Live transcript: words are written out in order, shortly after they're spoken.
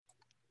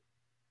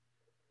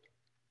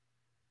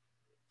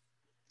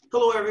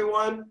Hello,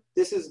 everyone.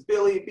 This is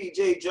Billy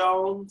BJ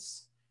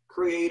Jones,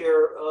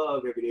 creator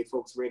of Everyday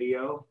Folks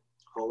Radio,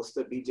 host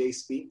of BJ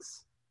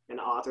Speaks, and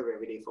author of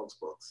Everyday Folks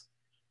Books.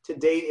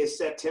 Today is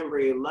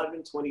September 11,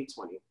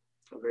 2020,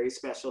 a very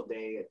special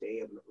day, a day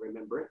of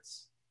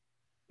remembrance.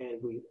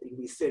 And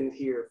we send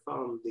here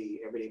from the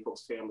Everyday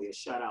Folks family a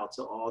shout out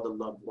to all the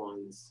loved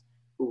ones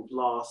who've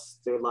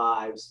lost their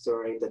lives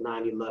during the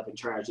 9/11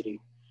 tragedy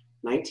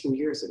 19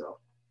 years ago,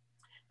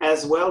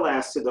 as well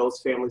as to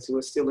those families who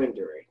are still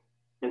enduring,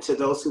 and to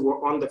those who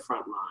were on the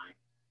front line,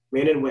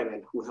 men and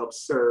women who helped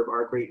serve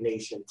our great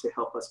nation to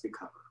help us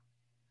recover.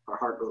 Our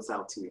heart goes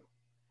out to you.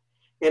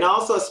 And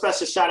also a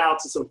special shout out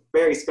to some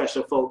very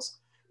special folks.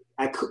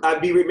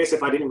 I'd be remiss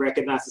if I didn't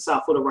recognize the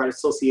South Florida Writers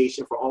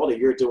Association for all that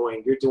you're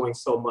doing. You're doing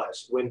so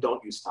much. When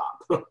don't you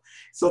stop?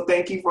 So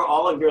thank you for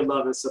all of your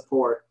love and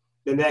support.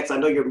 I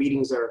know your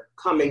meetings are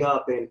coming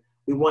up, and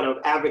we want to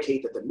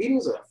advocate that the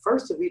meetings are the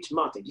first of each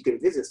month, and you can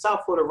visit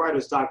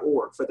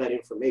southfloridawriters.org for that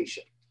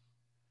information.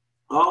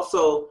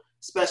 Also,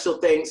 special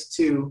thanks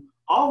to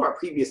all of our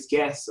previous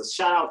guests. A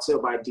shout out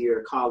to my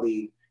dear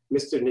colleague,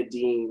 Mr.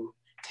 Nadeem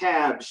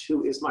Tabj,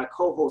 who is my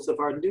co-host of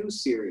our new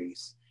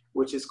series,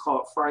 which is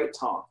called Fright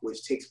Talk,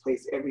 which takes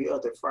place every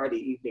other Friday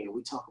evening. And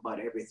we talk about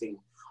everything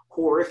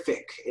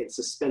horrific and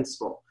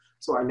suspenseful.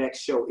 So our next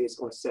show is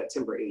on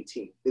September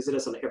 18th. Visit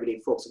us on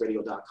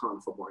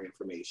everydayfolksradio.com for more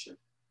information.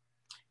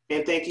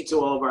 And thank you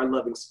to all of our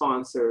loving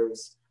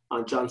sponsors,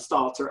 John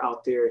Stalter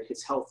out there and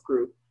his health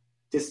group.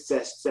 This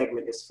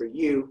segment is for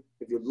you.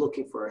 If you're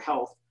looking for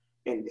health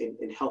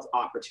and health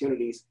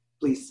opportunities,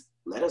 please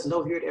let us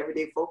know here at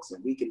Everyday Folks,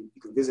 and you can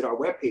visit our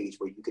webpage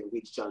where you can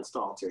reach John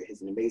Stalter.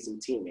 He's an amazing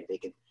team, and they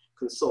can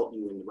consult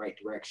you in the right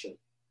direction.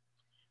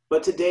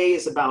 But today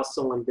is about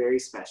someone very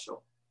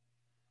special.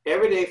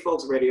 Everyday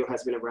Folks Radio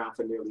has been around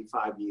for nearly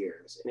 5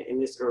 years. And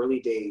in its early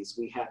days,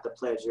 we had the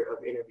pleasure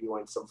of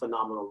interviewing some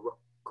phenomenal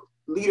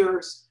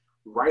leaders,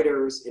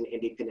 writers, and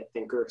independent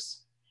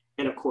thinkers,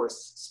 and of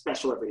course,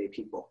 special everyday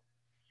people.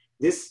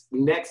 This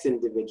next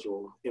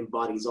individual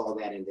embodies all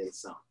that and then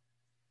some.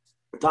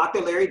 Dr.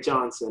 Larry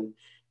Johnson,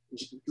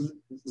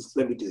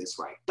 let me do this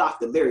right.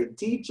 Dr. Larry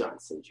D.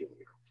 Johnson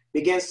Jr.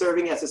 began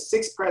serving as the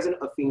 6th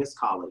president of Phoenix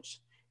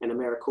College and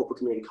Maricopa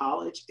Community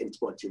College in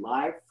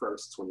July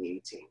 1st,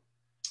 2018.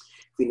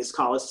 Phoenix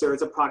College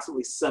serves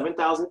approximately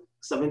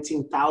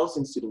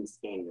 17,000 students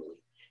annually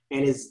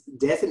and is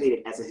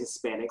designated as a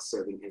Hispanic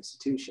serving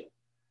institution.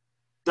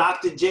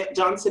 Dr.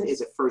 Johnson is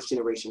a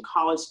first-generation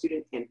college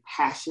student and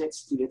passionate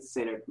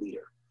student-centered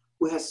leader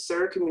who has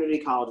served community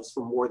colleges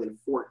for more than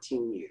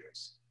 14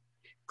 years.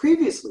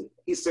 Previously,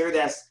 he served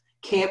as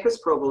campus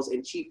provost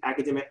and chief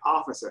academic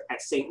officer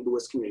at St.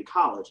 Louis Community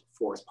College,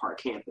 Forest Park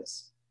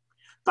campus.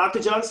 Dr.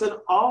 Johnson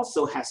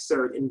also has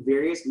served in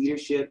various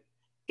leadership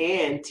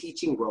and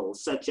teaching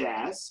roles, such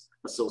as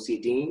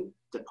associate dean,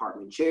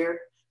 department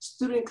chair,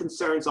 student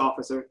concerns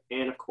officer,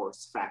 and of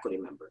course, faculty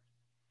member.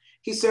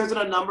 He serves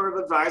on a number of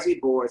advisory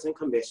boards and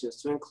commissions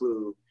to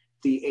include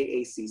the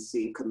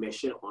AACC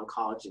Commission on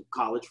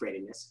College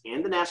Readiness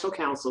and the National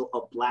Council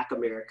of Black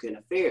American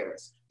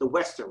Affairs, the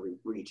Western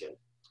region,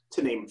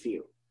 to name a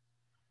few.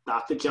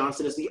 Dr.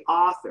 Johnson is the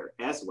author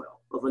as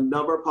well of a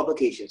number of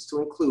publications to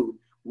include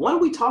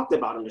one we talked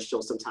about on the show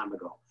some time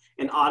ago,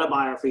 an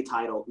autobiography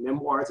titled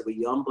Memoirs of a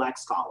Young Black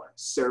Scholar,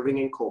 Serving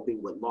and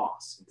Coping with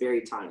Loss, very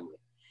timely.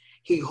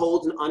 He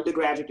holds an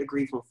undergraduate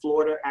degree from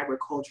Florida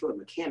Agricultural and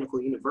Mechanical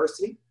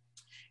University,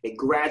 a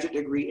graduate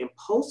degree and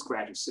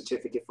postgraduate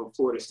certificate from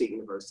Florida State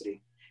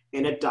University,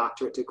 and a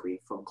doctorate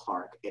degree from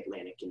Clark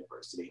Atlantic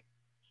University.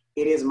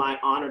 It is my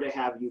honor to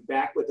have you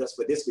back with us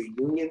for this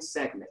reunion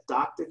segment.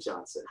 Dr.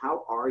 Johnson,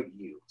 how are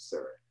you,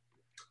 sir?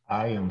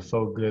 I am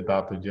so good,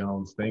 Dr.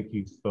 Jones. Thank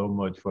you so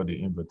much for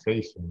the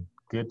invitation.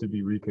 Good to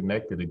be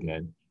reconnected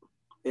again.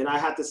 And I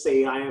have to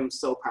say, I am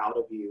so proud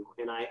of you.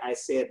 And I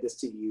said this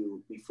to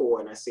you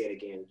before, and I say it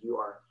again. You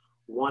are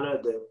one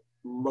of the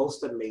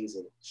most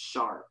amazing,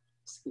 sharp,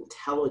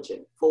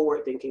 intelligent,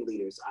 forward-thinking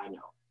leaders I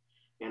know.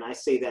 And I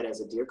say that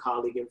as a dear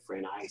colleague and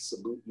friend. I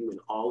salute you in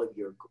all of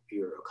your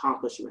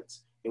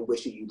accomplishments and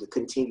wish you the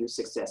continued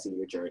success in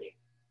your journey.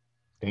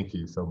 Thank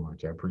you so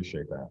much. I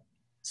appreciate that.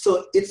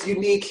 So it's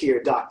unique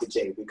here, Dr.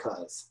 J,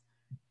 because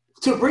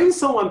to bring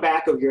someone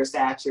back of your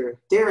stature,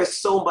 there is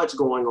so much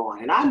going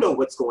on. And I know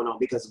what's going on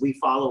because we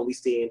follow and we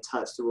stay in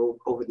touch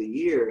over the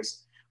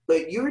years.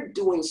 But you're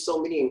doing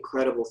so many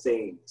incredible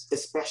things,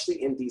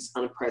 especially in these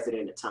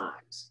unprecedented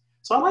times.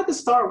 So I'd like to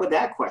start with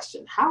that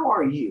question. How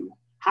are you?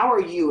 How are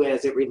you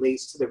as it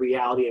relates to the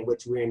reality in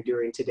which we're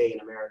enduring today in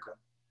America?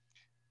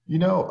 You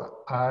know,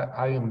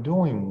 I am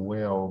doing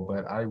well,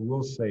 but I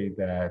will say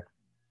that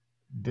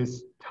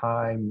this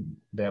time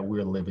that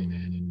we're living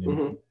in,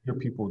 and hear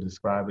people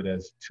describe it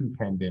as 2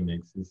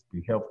 pandemics. It's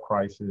the health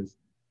crisis,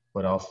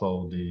 but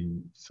also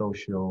the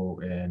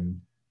social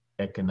and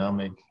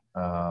economic,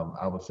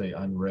 I would say,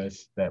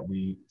 unrest that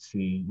we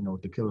see, you know,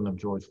 with the killing of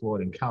George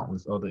Floyd and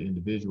countless other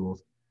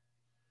individuals.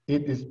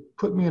 It has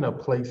put me in a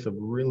place of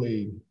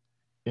really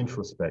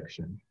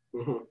introspection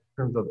in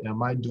terms of,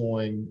 am I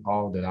doing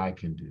all that I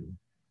can do?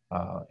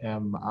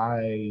 Am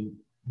I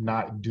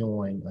not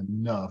doing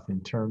enough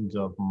in terms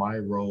of my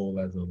role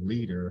as a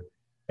leader?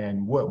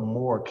 And what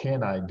more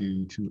can I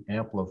do to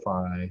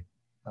amplify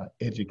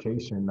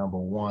education, number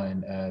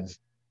one, as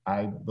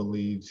I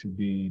believe to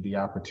be the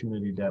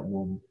opportunity that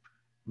will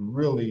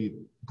really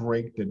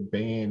break the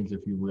bands,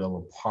 if you will,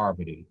 of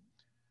poverty.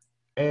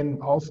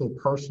 And also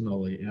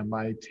personally, am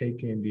I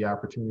taking the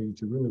opportunity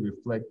to really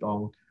reflect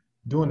on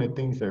doing the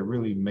things that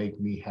really make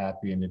me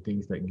happy and the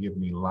things that give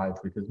me life?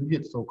 Because we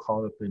get so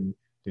caught up in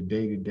the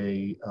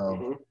day-to-day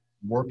of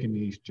working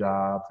these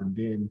jobs, and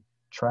then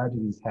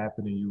tragedies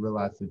happen and you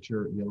realize that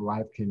your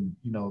life can,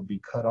 be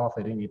cut off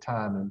at any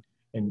time.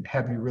 And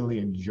have you really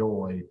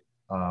enjoyed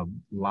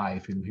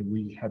life?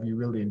 And have you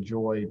really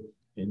enjoyed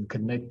and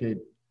connected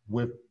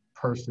with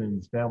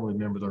persons, family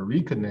members, or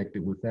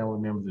reconnected with family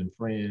members and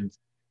friends?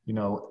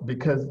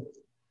 Because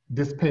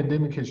this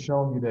pandemic has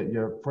shown you that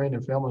your friend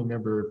and family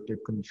member, if they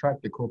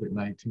contracted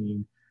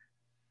COVID-19,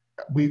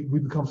 we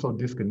become so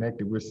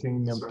disconnected. We're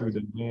seeing them through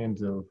the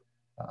lens of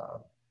uh,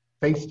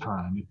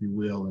 FaceTime, if you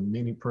will, and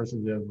many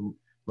persons have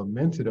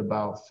lamented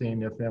about seeing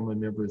their family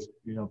members,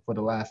 for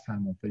the last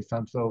time on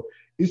FaceTime. So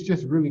it's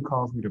just really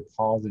caused me to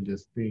pause and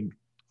just think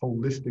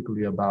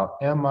holistically about,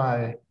 am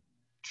I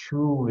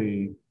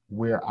truly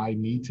where I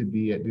need to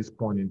be at this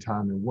point in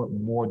time, and what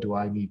more do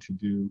I need to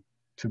do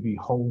to be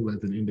whole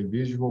as an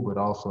individual, but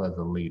also as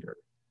a leader?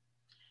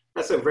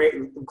 That's a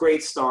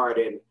great start.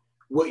 And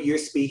what you're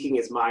speaking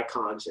is my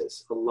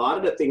conscience. A lot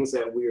of the things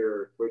that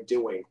we're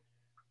doing,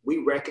 we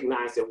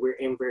recognize that we're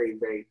in very,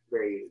 very,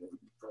 very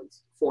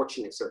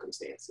fortunate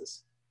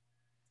circumstances.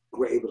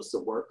 We're able to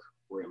still work,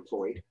 we're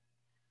employed,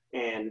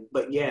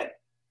 but yet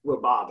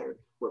we're bothered.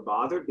 We're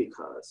bothered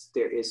because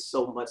there is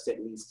so much that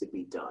needs to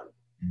be done.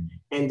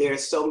 And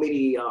there's so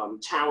many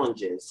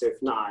challenges,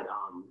 if not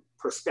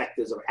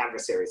perspectives or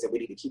adversaries that we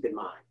need to keep in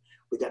mind.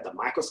 We got the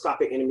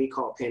microscopic enemy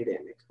called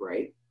pandemic,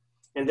 right?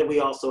 And then we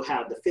also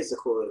have the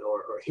physical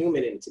or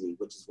human entity,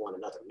 which is one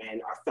another,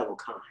 man, our fellow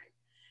kind.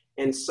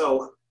 And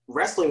so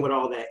wrestling with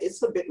all that,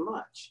 it's a bit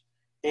much.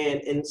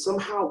 And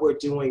somehow we're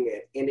doing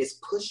it, and it's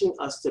pushing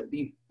us to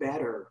be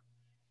better,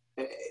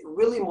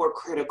 really more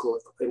critical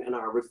in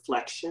our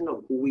reflection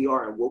of who we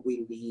are and what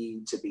we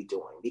need to be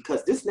doing.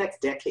 Because this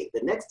next decade,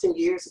 the next 10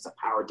 years is a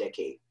power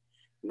decade,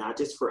 not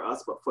just for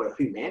us, but for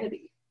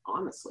humanity,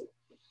 honestly.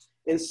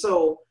 And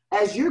so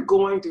as you're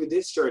going through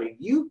this journey,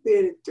 you've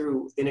been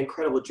through an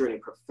incredible journey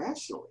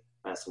professionally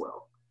as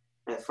well.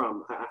 And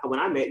when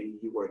I met you,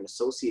 you were an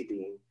associate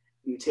dean.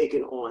 You've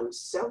taken on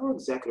several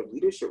executive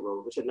leadership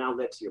roles, which have now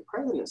led to your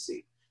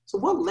presidency. So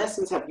what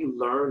lessons have you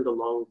learned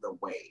along the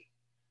way?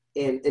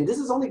 And this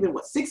has only been,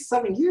 6,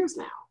 7 years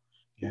now.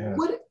 Yeah.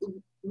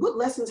 What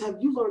lessons have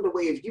you learned the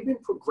way as you've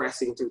been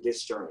progressing through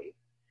this journey?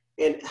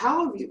 And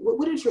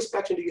what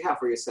introspection do you have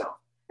for yourself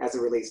as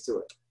it relates to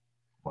it?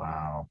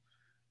 Wow.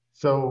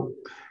 So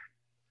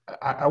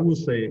I will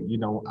say,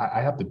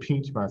 I have to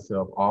pinch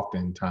myself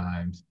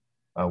oftentimes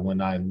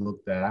when I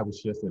looked at, I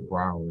was just at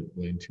Broward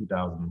in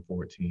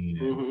 2014.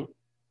 And,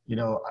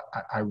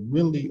 I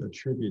really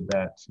attribute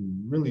that to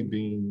really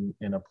being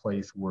in a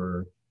place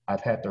where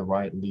I've had the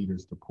right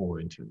leaders to pour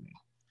into me.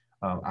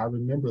 I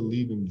remember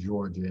leaving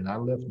Georgia, and I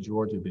left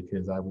Georgia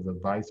because I was a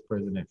vice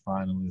president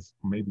finalist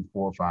maybe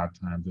 4 or 5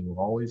 times. It will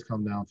always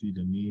come down to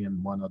either me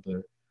and one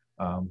other,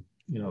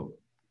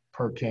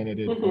 per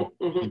candidate or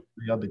 3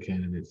 other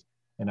candidates.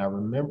 And I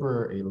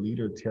remember a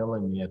leader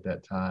telling me at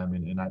that time,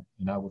 and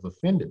I was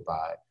offended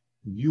by it,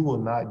 you will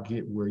not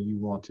get where you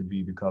want to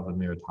be because of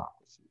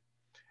meritocracy.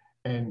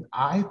 And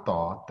I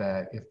thought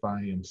that if I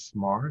am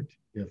smart,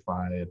 if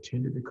I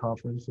attended the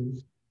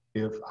conferences,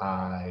 if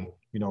I,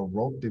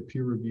 wrote the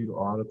peer-reviewed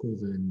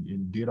articles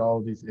and did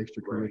all these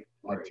extracurricular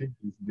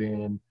activities,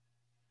 then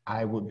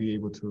I would be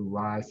able to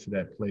rise to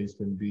that place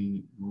and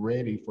be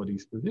ready for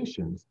these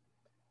positions.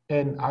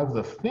 And I was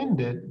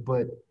offended,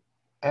 but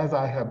as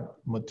I have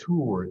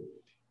matured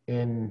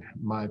in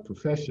my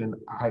profession,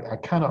 I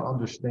kind of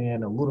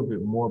understand a little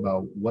bit more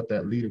about what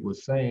that leader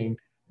was saying,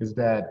 is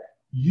that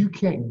you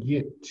can't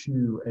get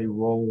to a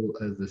role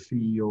as the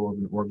CEO of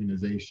an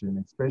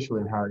organization, especially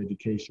in higher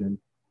education,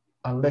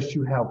 unless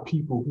you have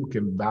people who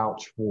can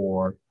vouch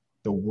for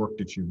the work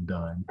that you've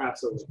done.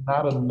 Absolutely. It's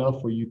not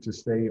enough for you to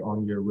say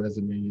on your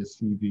resume, your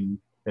CV,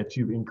 that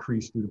you've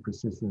increased through the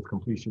persistence,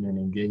 completion, and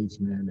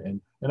engagement,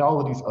 and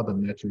all of these other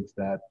metrics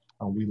that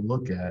we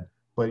look at.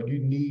 But you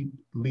need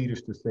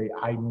leaders to say,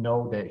 I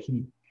know that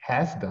he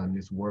has done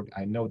this work.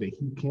 I know that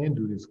he can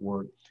do this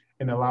work,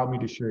 and allow me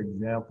to share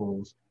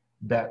examples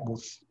that will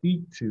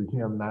speak to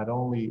him not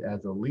only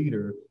as a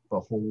leader,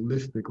 but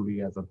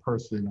holistically as a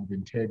person of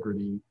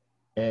integrity.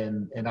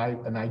 And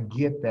I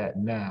get that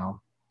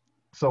now.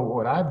 So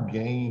what I've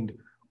gained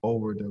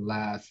over the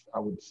last, I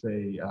would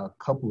say, a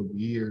couple of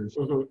years,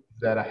 is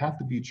that I have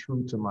to be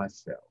true to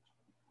myself.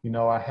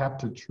 I have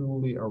to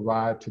truly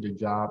arrive to the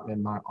job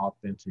in my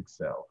authentic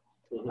self.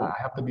 I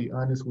have to be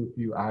honest with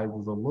you. I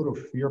was a little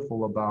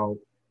fearful about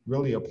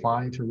really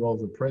applying to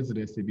roles of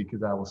presidency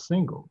because I was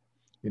single,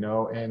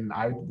 and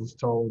I was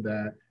told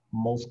that,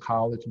 most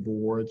college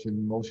boards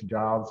and most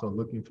jobs are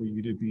looking for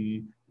you to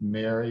be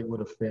married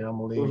with a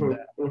family, and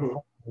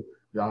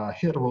that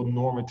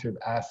heteronormative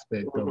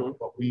aspect of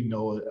what we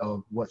know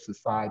of what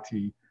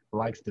society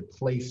likes to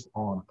place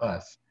on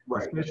us,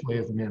 Right. especially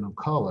as men of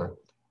color.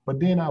 But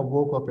then I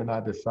woke up and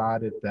I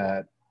decided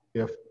that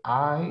if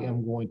I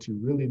am going to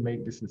really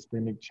make the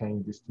systemic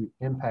changes to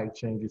impact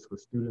changes for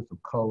students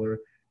of color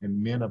and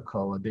men of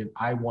color, then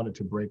I wanted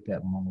to break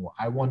that mold.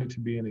 I wanted to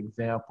be an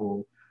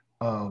example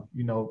of,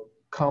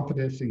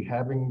 competency,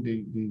 having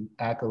the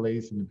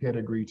accolades and the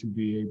pedigree to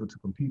be able to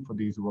compete for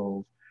these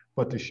roles,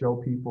 but to show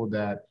people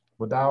that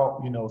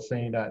without,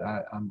 saying that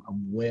I'm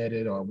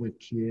wedded or with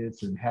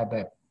kids and have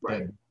that,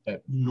 right.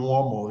 that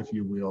normal, if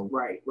you will,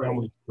 right.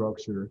 family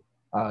structure,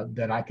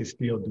 that I could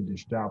still do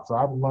this job. So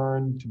I've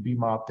learned to be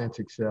my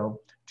authentic self,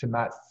 to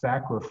not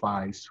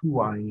sacrifice who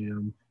I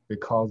am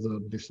because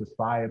of the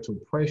societal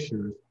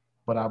pressures,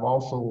 but I've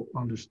also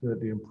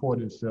understood the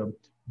importance of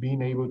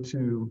being able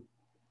to,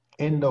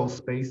 in those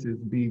spaces,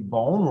 be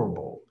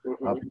vulnerable,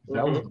 because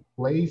that was the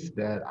place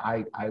that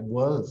I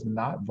was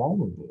not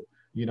vulnerable,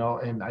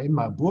 and in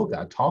my book,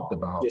 I talked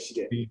about yes,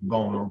 being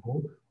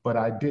vulnerable, but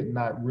I did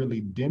not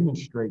really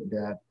demonstrate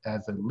that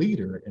as a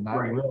leader. And I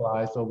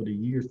realized over the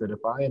years that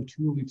if I am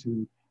truly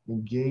to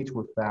engage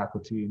with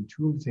faculty and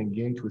truly to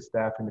engage with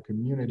staff in the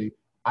community,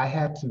 I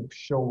had to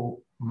show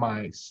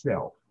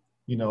myself,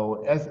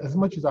 as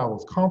much as I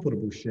was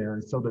comfortable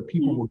sharing, so that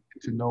people will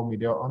get to know me.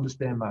 They'll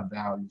understand my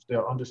values.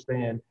 They'll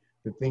understand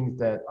the things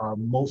that are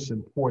most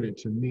important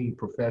to me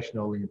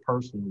professionally and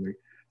personally.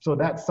 So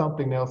that's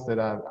something else that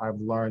I've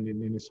learned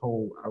in this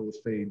whole, I would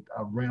say,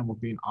 realm of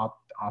being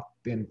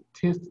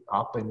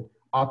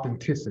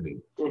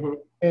authenticity.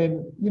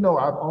 And,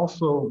 I've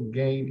also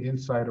gained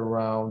insight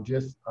around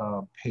just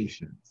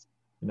patience,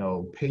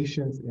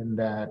 patience in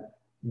that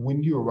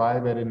when you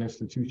arrive at an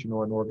institution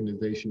or an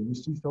organization, you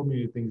see so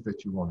many things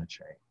that you want to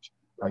change.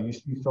 You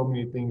see so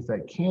many things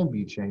that can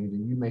be changed,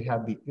 and you may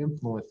have the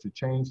influence to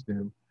change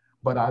them.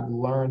 But I've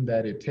learned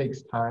that it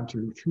takes time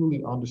to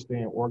truly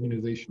understand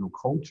organizational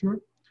culture.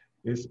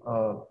 It's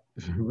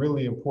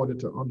really important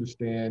to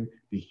understand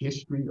the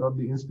history of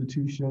the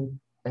institution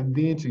and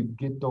then to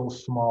get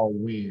those small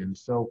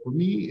wins. So for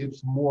me,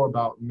 it's more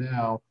about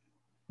now,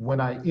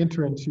 when I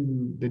enter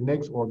into the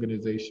next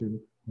organization,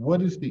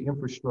 what is the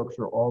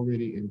infrastructure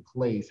already in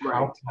place?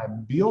 How can I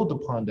build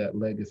upon that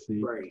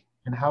legacy?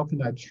 And how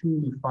can I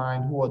truly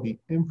find who are the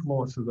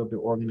influences of the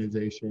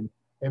organization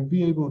and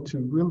be able to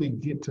really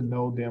get to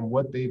know them,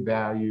 what they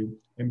value,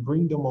 and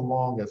bring them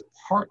along as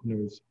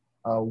partners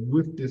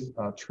with this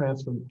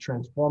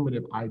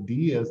transformative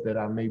ideas that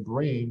I may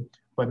bring,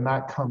 but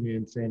not come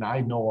in saying,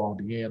 I know all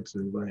the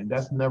answers. And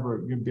that's never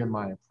been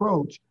my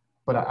approach.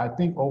 But I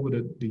think over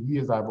the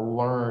years, I've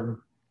learned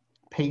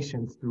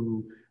patience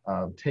through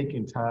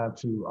taking time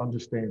to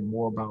understand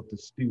more about the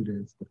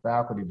students, the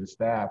faculty, the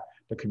staff,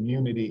 the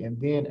community, and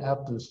then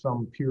after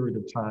some period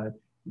of time,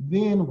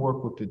 then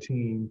work with the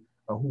team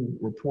who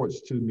reports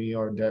to me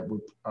or that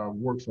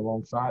works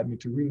alongside me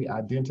to really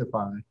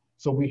identify.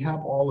 So we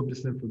have all of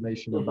this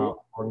information about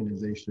the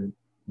organization.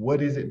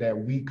 What is it that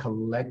we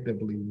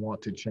collectively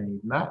want to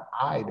change? Not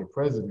I, the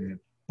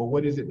president, but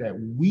what is it that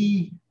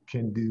we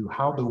can do?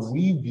 How do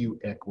we view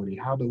equity?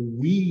 How do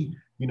we,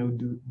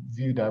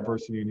 view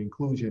diversity and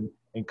inclusion,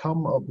 and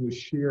come up with a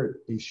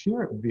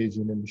shared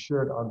vision and a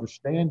shared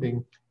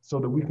understanding so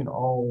that we can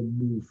all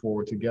move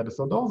forward together.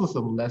 So those are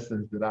some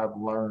lessons that I've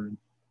learned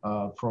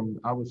from,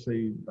 I would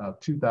say,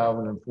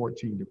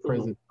 2014 to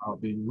present,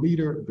 being a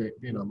leader,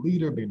 being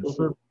a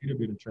servant leader,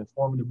 being a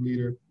transformative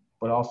leader,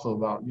 but also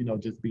about,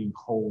 just being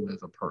whole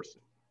as a person.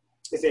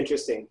 It's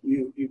interesting.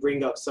 You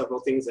bring up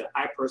several things that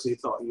I personally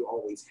thought you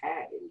always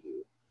had in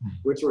you,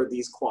 which were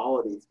these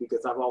qualities,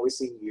 because I've always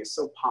seen you're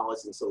so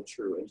polished and so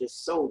true and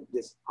just so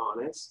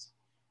honest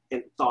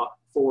and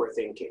forward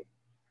thinking.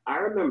 I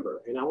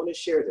remember, and I want to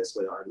share this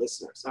with our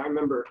listeners, I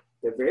remember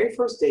the very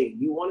first day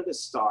you wanted to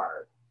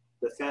start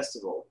the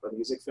Festival of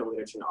Music, Film,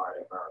 Literature, and Art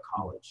at our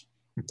college.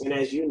 And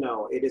as you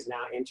know, it is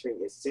now entering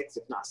its 6th,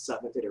 if not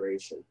 7th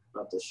iteration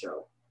of the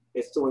show.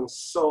 It's doing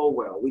so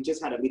well. We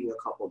just had a meeting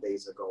a couple of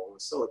days ago, and we're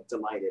so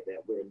delighted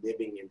that we're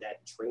living in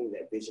that dream,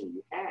 that vision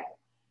you had.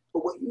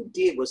 But what you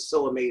did was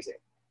so amazing.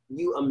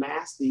 You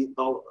amassed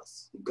all of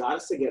us. You got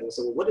us together and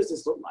said, well, what does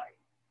this look like?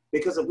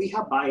 Because if we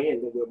have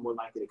buy-in, then we're more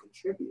likely to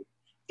contribute.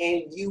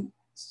 And you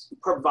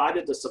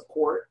provided the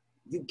support.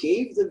 You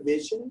gave the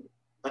vision,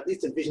 at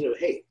least a vision of,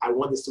 hey, I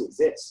want this to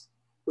exist.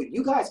 But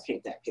you guys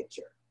paint that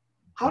picture.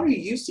 How do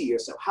you see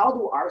yourself? How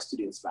do our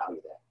students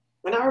value that?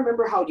 And I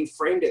remember how you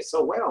framed it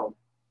so well.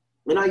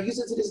 And I use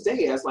it to this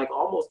day as like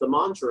almost the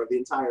mantra of the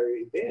entire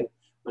event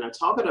when I'm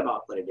talking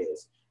about what it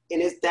is.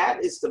 And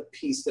that is the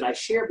piece that I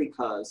share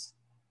because,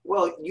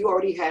 well, you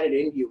already had it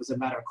in you. It was a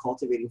matter of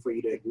cultivating for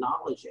you to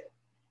acknowledge it.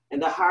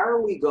 And the higher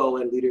we go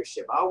in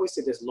leadership, I always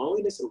say there's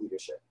loneliness in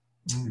leadership.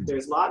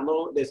 There's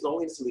loneliness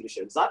in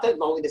leadership. It's not that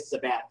loneliness is a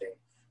bad thing,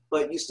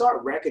 but you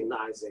start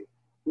recognizing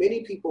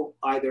many people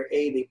either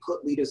they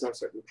put leaders on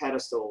certain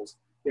pedestals.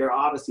 There are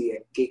obviously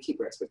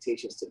gatekeeper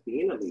expectations to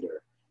being a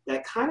leader.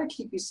 that kind of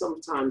keep you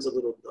sometimes a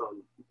little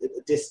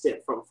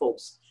distant from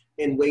folks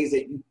in ways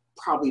that you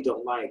probably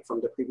don't like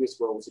from the previous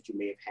roles that you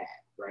may have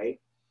had, right?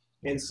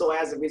 And so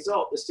as a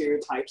result, the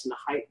stereotypes and the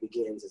hype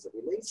begins as it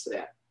relates to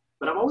that.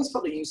 But I've always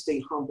felt that you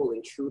stay humble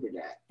and true to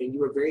that. And you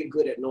were very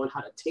good at knowing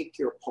how to take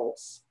your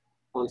pulse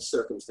on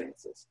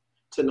circumstances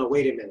to know,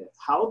 wait a minute,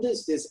 how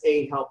does this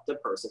help the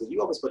person? Because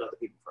you always put other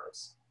people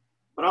first.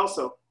 But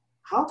also,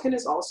 how can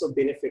this also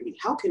benefit me?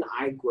 How can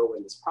I grow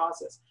in this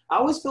process? I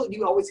always felt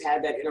you always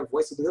had that inner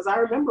voice because I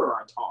remember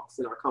our talks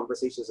and our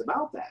conversations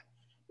about that.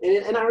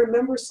 And I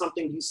remember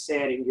something you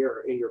said in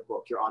your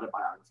book, your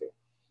autobiography.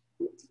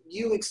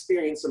 You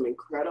experienced some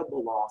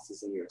incredible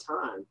losses in your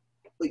time,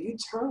 but you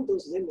turned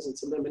those lemons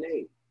into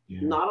lemonade. Yeah.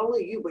 Not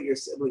only you, but your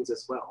siblings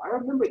as well. I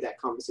remember that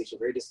conversation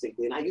very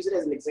distinctly, and I use it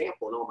as an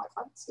example in all my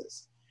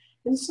classes.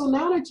 And so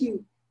now that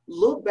you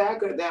look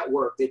back at that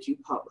work that you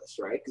published,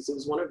 right? Because it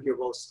was one of your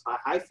most,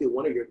 I feel,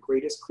 one of your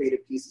greatest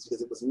creative pieces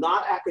because it was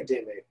not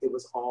academic. It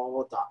was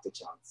all Dr.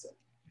 Johnson.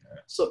 Yeah.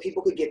 So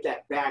people could get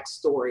that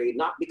backstory,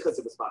 not because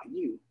it was about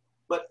you,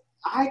 but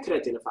I could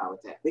identify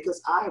with that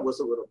because I was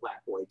a little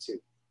Black boy too,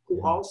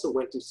 who also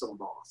went through some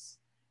loss.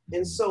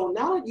 And so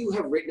now that you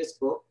have written this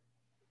book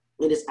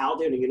and it's out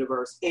there in the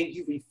universe and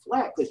you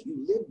reflect because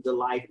you lived the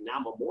life and now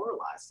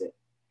memorialized it,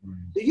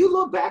 do you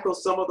look back on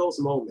some of those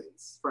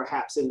moments,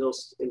 perhaps in the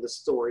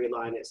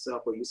storyline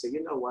itself, where you say,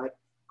 you know what,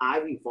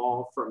 I've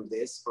evolved from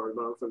this or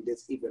learned from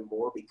this even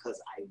more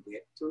because I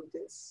went through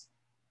this,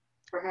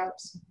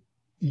 perhaps?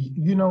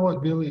 You know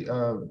what, Billy?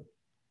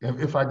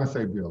 If I can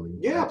say Billy.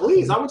 Yeah,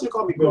 please. I want you to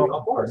call me Billy,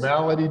 of course.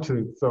 Formality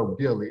so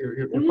Billy.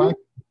 If I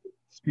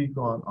speak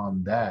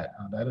on that,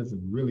 that is a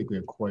really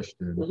good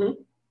question.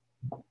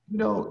 You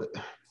know,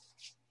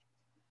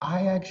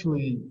 I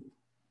actually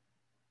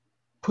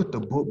put the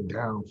book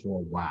down for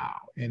a while.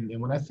 And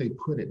when I say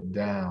put it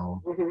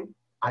down,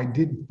 I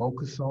didn't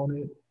focus on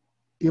it.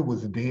 It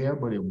was there,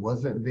 but it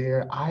wasn't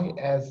there. I,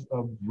 as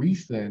of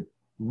recent,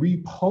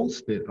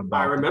 reposted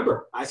about I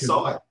remember. I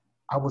saw it.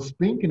 I was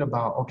thinking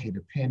about, okay,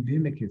 the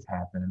pandemic has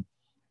happened.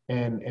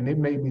 And it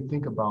made me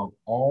think about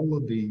all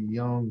of the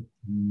young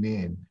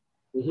men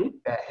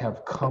that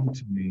have come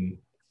to me.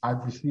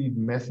 I've received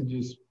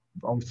messages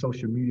on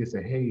social media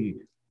say, hey,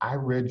 I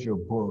read your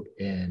book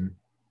and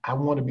I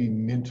want to be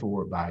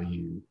mentored by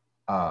you.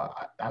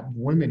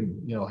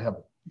 Women, have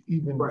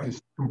even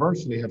just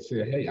conversely have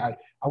said, hey,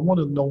 I want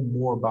to know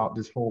more about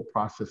this whole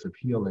process of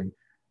healing.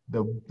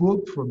 The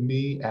book for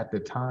me at the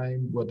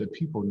time, whether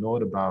people know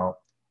it about,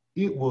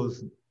 it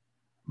was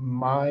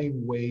my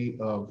way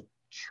of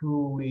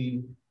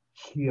truly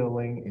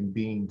healing and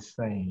being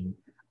sane.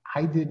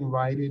 I didn't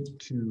write it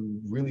to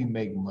really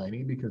make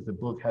money because the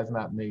book has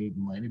not made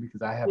money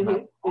because I have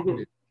not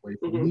marketed it way.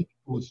 For me,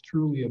 it was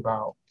truly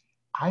about,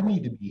 I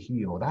need to be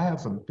healed. I have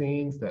some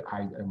things that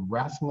I am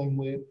wrestling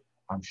with,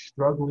 I'm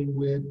struggling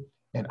with,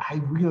 and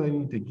I really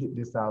need to get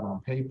this out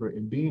on paper.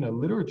 And being a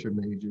literature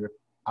major,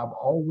 I've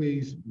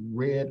always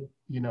read,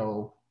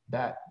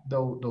 that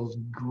those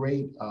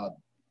great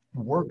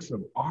works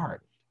of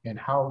art and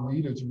how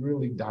readers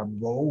really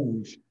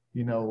divulge,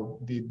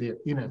 their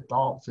inner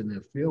thoughts and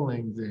their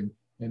feelings. And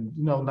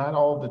not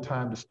all the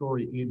time the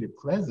story ended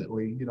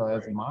pleasantly,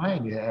 as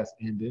mine has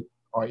ended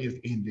or is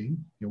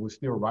ending, and we're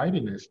still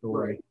writing this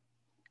story.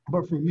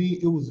 But for me,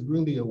 it was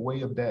really a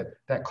way of that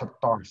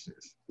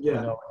catharsis.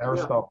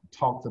 Aristotle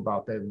talks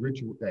about that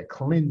ritual, that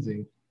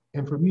cleansing.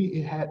 And for me,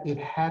 it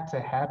had to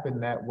happen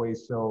that way.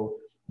 So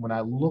when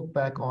I look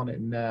back on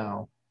it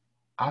now,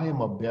 I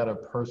am a better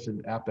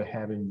person after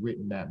having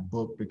written that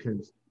book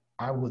because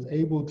I was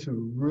able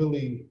to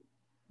really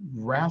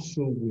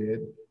wrestle with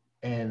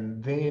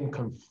and then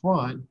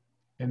confront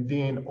and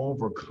then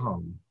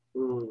overcome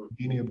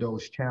any of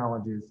those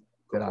challenges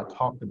that I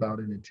talked about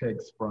in the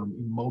text, from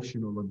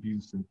emotional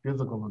abuse and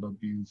physical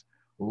abuse,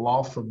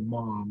 loss of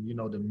mom,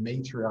 the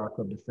matriarch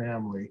of the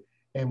family.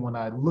 And when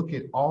I look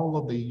at all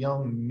of the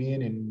young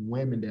men and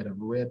women that have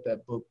read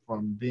that book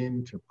from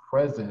then to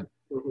present,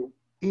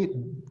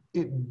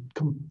 it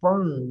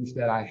confirms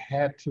that I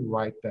had to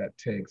write that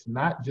text,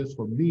 not just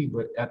for me,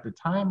 but at the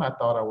time I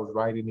thought I was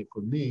writing it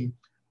for me,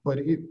 but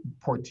it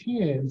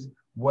portends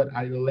what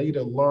I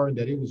later learned,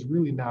 that it was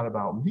really not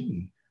about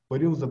me,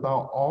 but it was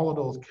about all of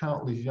those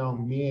countless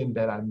young men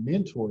that I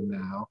mentor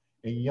now,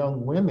 and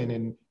young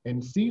women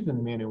and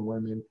seasoned men and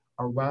women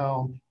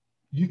around.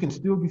 You can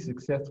still be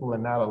successful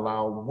and not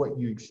allow what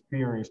you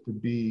experience to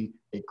be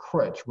a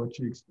crutch, what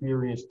you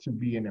experience to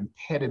be an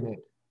impediment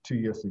to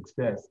your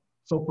success.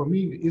 So for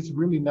me, it's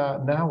really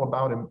not now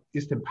about,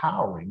 it's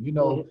empowering.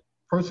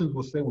 Persons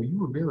will say, well, you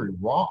were very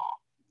raw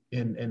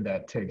in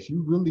that text.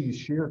 You really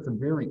shared some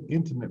very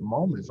intimate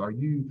moments. Are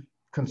you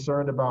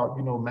concerned about,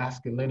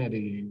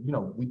 masculinity?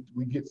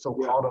 We get so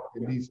caught up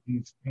in these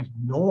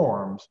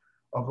norms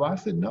of life.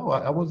 I said, no,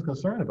 I wasn't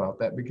concerned about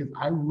that because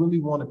I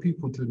really wanted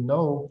people to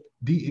know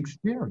the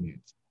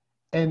experience.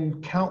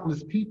 And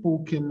countless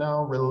people can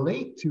now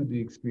relate to the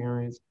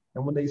experience.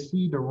 And when they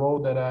see the role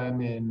that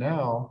I'm in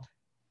now,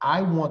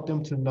 I want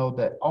them to know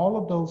that all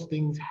of those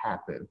things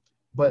happen.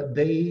 but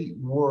they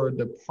were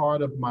the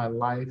part of my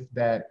life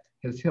that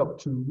has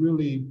helped to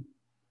really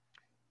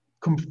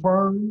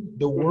confirm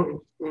the work Mm-hmm.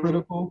 was Mm-hmm.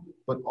 critical,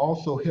 but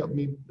also helped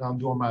me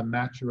during my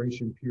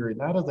maturation period,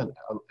 not as an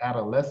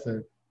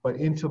adolescent, but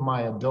into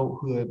my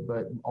adulthood,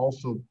 but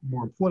also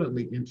more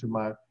importantly into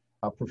my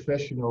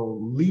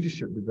professional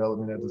leadership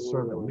development as a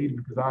servant leader,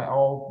 because I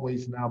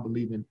always now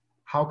believe in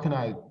how can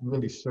I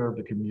really serve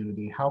the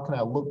community? How can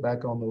I look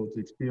back on those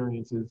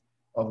experiences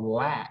of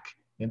lack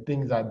and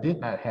things I did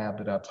not have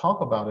that I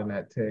talk about in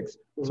that text?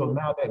 So Mm-hmm.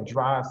 now that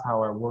drives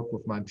how I work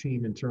with my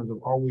team in terms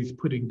of always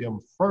putting them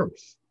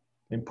first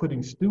and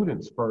putting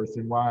students first,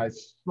 and why I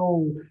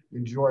so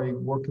enjoy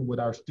working with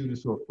our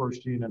students who are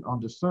first year and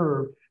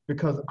underserved,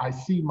 because I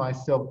see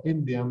myself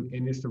in them,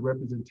 and it's a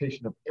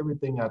representation of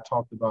everything I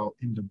talked about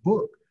in the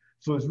book.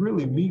 So it's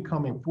really me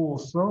coming full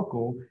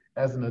circle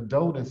as an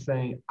adult and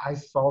saying,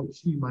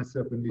 see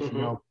myself in this Mm-hmm.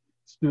 young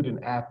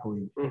student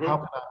athlete. Mm-hmm. How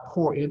can I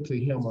pour into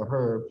him or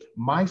her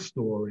my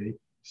story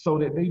so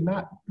that they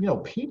not,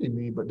 pity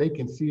me, but they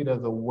can see it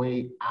as a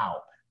way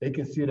out. They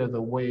can see it as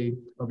a way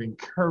of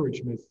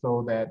encouragement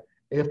so that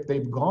if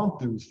they've gone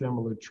through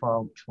similar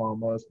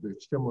traumas, the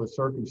similar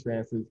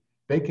circumstances,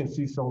 they can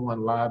see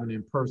someone live and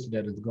in person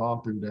that has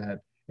gone through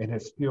that and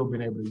has still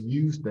been able to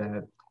use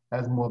that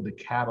as more of the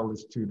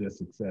catalyst to their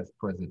success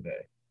present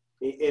day.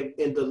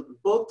 In the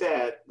book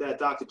that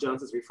Dr.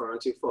 Johnson's referring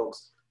to,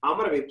 folks, I'm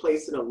going to be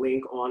placing a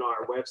link on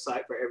our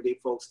website for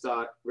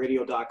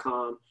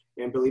everydayfolks.radio.com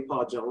and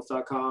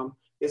billypauljones.com.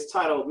 It's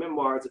titled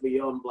Memoirs of a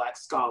Young Black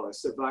Scholar,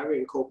 Surviving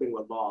and Coping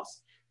with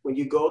Loss. When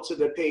you go to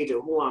the page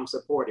of who I'm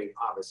supporting,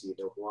 obviously you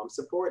know who I'm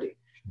supporting.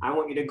 I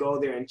want you to go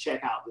there and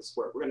check out this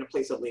work. We're going to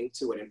place a link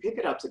to it and pick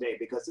it up today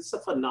because it's a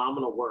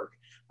phenomenal work.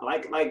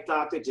 Like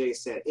Dr. J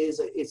said,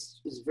 it's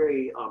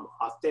very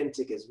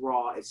authentic, it's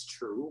raw, it's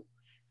true.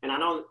 And I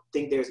don't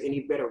think there's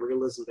any better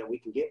realism that we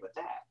can get with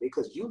that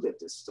because you lived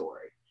this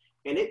story.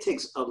 And it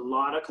takes a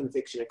lot of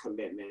conviction and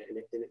commitment.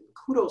 And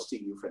kudos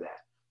to you for that,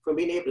 for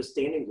being able to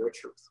stand in your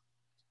truth,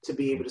 to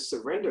be able to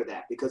surrender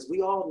that, because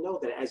we all know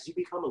that as you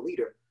become a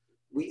leader,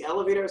 we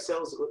elevate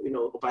ourselves,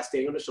 by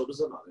standing on the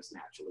shoulders of others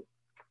naturally.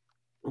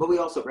 But we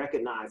also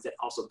recognize that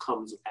also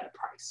comes at a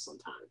price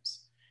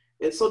sometimes.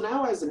 And so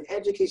now as an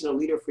educational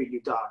leader for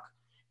you, Doc,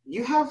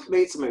 you have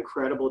made some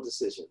incredible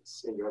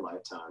decisions in your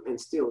lifetime and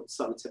still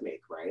some to make,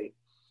 right?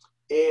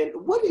 And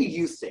what do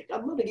you think?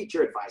 I'd love to get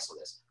your advice on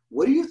this.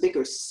 What do you think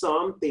are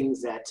some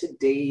things that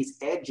today's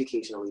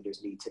educational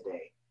leaders need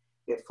today?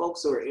 If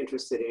folks are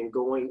interested in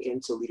going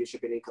into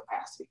leadership in any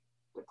capacity,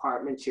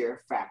 department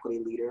chair, faculty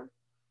leader,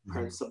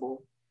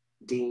 principal,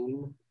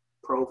 dean,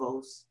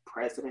 provost,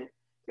 president,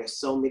 there's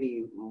so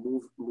many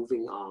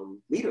moving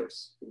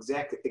leaders,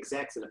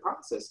 execs in the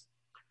process.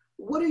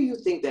 What do you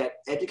think that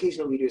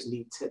educational leaders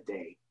need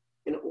today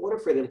in order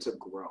for them to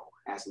grow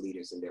as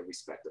leaders in their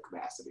respective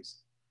capacities?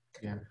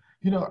 Yeah,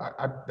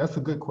 that's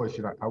a good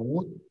question. I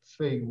would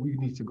say we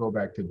need to go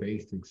back to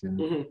basics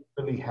and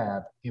really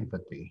have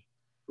empathy.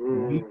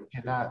 We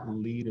cannot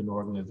lead an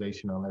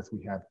organization unless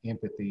we have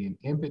empathy. And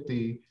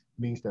empathy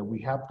means that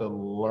we have to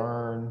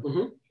learn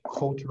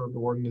culture of the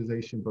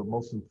organization, but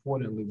most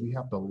importantly, we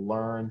have to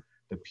learn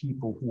the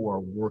people who are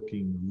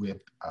working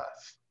with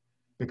us.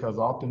 Because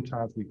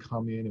oftentimes we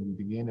come in and we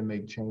begin to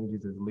make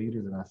changes as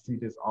leaders, and I see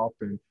this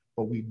often,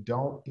 but we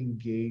don't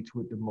engage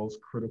with the most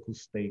critical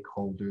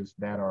stakeholders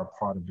that are a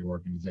part of the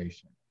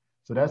organization.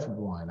 So that's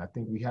one. I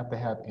think we have to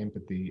have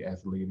empathy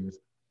as leaders,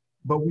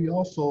 but we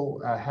also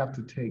have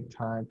to take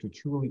time to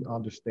truly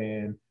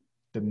understand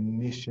the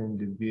mission,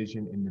 the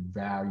vision, and the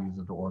values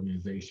of the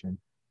organization.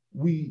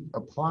 We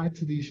apply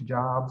to these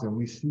jobs and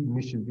we see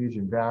mission,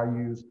 vision,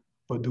 values,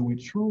 but do we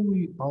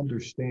truly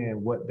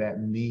understand what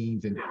that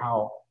means and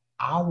how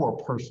our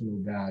personal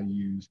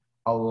values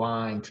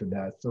align to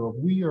that? So if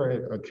we are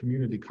at a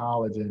community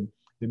college and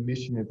the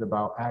mission is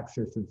about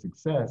access and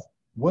success,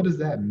 what does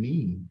that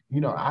mean?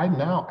 I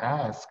now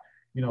ask,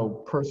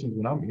 persons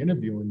when I'm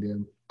interviewing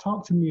them,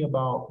 talk to me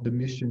about the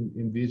mission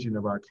and vision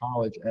of our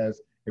college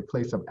as a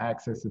place of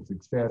access and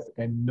success,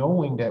 and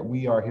knowing that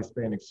we are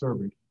Hispanic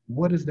serving,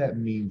 what does that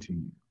mean to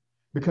you?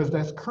 Because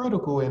that's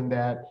critical in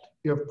that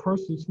if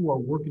persons who are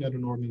working at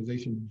an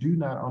organization do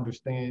not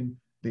understand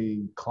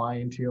the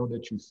clientele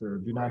that you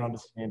serve, do not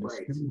understand the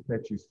students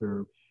that you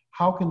serve,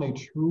 how can they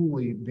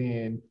truly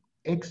then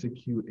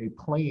execute a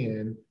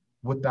plan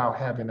without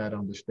having that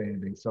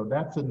understanding? So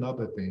that's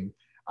another thing.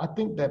 I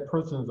think that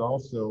persons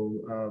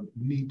also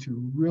need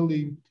to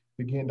really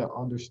begin to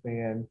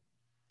understand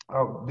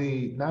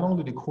the not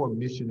only the core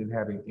mission and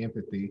having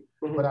empathy,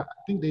 but I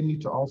think they need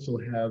to also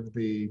have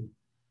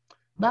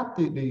not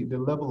the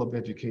level of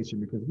education,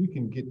 because we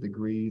can get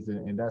degrees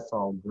and that's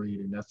all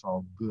great and that's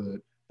all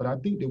good. But I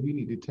think that we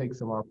need to take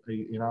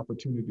an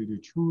opportunity to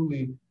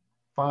truly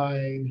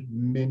find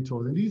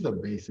mentors. And these are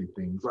basic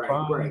things.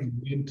 Find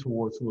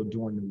mentors who are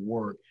doing the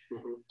work.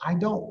 I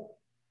don't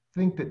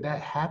think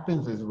that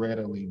happens as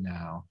readily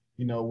now.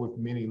 With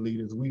many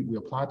leaders, we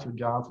apply to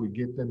jobs, we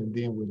get them, and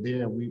then we're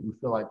there and we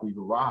feel like we've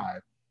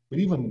arrived. But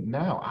even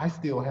now, I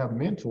still have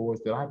mentors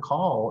that I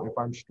call if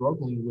I'm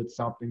struggling with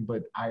something,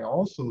 but I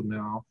also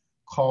now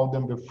call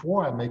them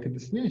before I make a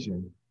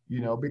decision,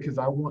 because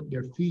I want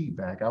their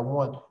feedback. I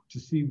want to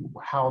see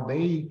how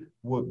they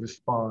would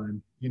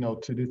respond,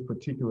 to this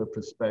particular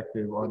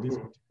perspective or this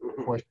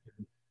particular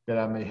question that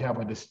I may have,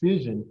 a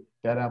decision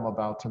that I'm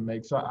about to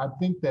make. So I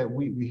think that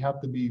we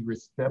have to be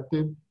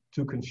receptive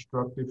to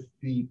constructive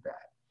feedback.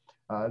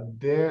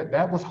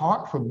 That was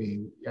hard for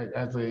me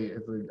as a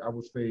I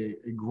would say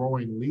a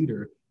growing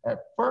leader at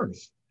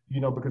first,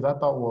 because I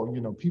thought,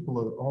 well, people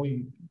are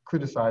only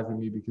criticizing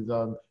me because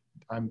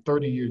I'm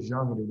 30 years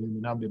younger than them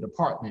and I'm the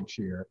department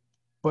chair.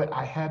 But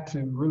I had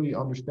to really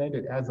understand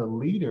that as a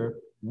leader,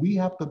 we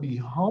have to be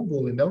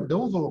humble, and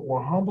those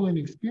were humbling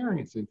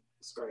experiences.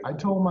 I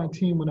told my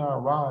team when I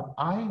arrived,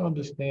 I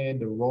understand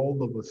the role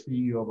of a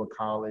CEO of a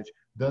college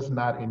does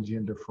not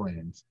engender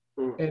friends.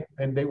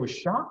 And they were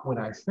shocked when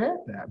I said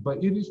that,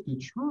 but it is the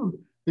truth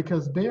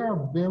because there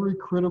are very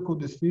critical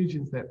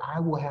decisions that I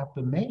will have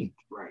to make.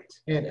 Right.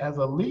 And as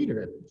a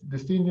leader,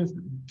 decisions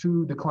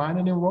to decline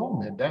in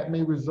enrollment, that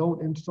may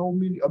result in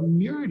a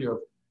myriad of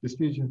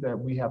decisions that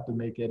we have to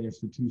make at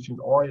institutions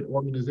or at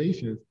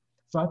organizations.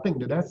 So I think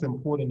that that's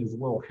important as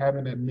well,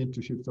 having that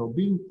mentorship. So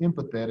being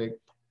empathetic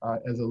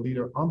as a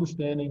leader,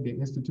 understanding the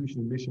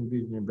institution's mission,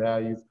 vision, and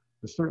values,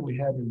 but certainly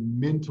having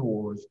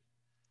mentors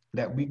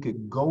that we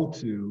could go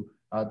to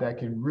that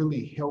can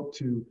really help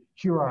to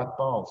hear our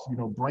thoughts,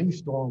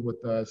 brainstorm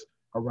with us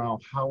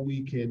around how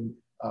we can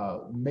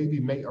maybe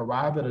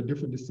arrive at a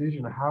different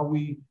decision, or how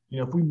we,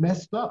 if we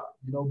messed up,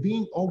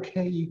 being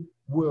okay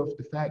with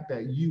the fact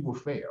that you will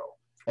fail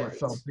at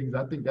some things.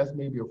 I think that's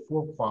maybe a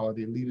fourth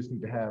quality leaders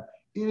need to have.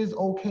 It is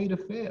okay to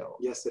fail.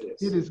 Yes, it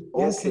is. It is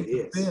okay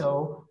to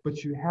fail,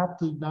 but you have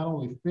to not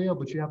only fail,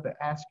 but you have to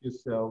ask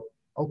yourself,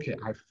 okay,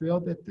 I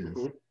failed at this.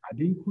 I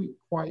didn't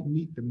quite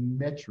meet the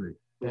metric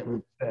that we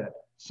set.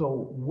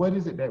 So what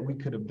is it that we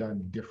could have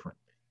done differently?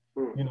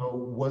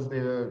 Was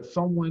there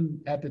someone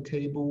at the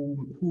table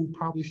who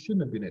probably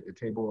shouldn't have been at the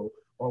table,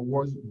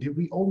 or did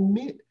we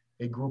omit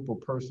a group of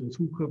persons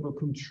who could have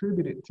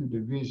contributed to the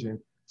vision?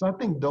 So I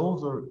think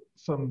those are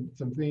some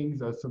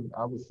things, or some,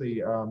 I would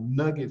say,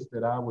 nuggets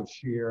that I would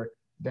share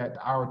that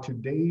our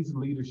today's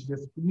leaders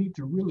just need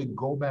to really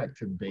go back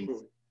to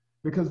basics.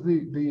 Because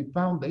the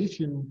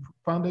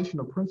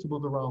foundational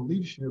principles around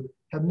leadership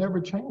have never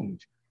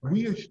changed.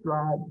 We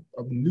ascribe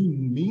of new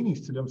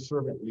meanings to them: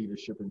 servant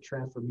leadership and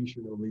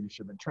transformational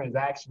leadership and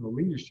transactional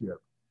leadership.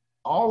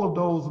 All of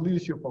those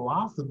leadership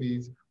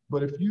philosophies,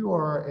 but if you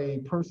are a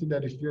person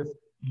that is just,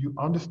 you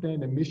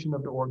understand the mission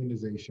of the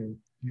organization,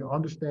 you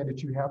understand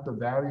that you have to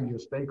value your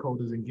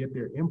stakeholders and get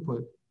their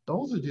input,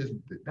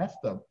 that's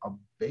a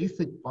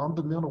basic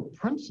fundamental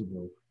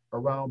principle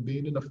around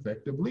being an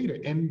effective leader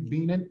and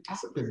being an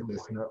active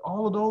listener.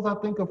 All of those, I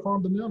think, are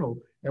fundamental.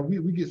 And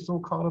we get so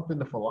caught up in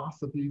the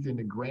philosophies and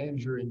the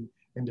grandeur and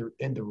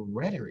the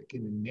rhetoric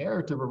and the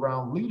narrative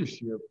around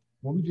leadership,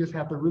 when we just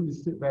have to really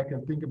sit back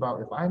and think about,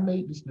 if I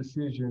made this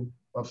decision,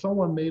 or if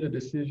someone made a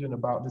decision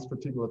about this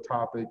particular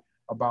topic,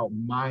 about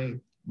my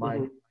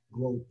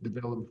growth,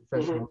 development,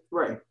 professional,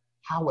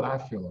 how would I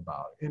feel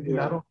about it? And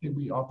I don't think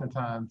we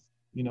oftentimes,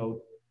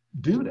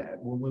 do that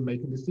when we're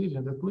making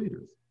decisions as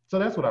leaders. So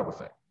that's what I would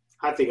say.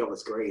 I think it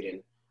was great,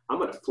 and I'm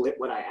going to flip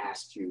what I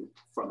asked you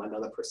from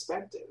another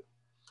perspective.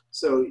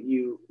 So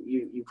you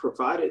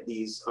provided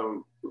these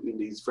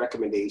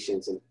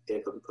recommendations and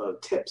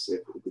tips, if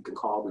we can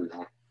call them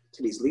that,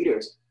 to these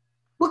leaders.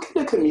 What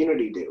can the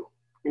community do?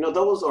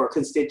 Those are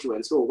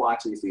constituents who are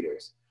watching these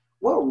leaders.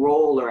 What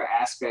role or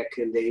aspect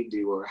can they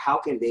do, or how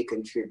can they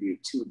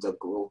contribute to the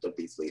growth of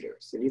these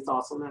leaders? Any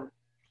thoughts on that?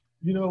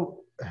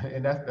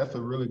 And that's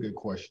a really good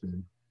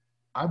question.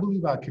 I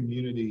believe our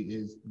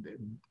community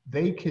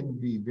they can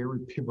be very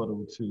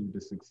pivotal to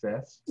the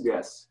success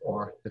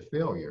or the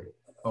failure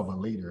of a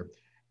leader.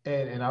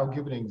 And I'll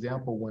give an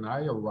example. When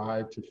I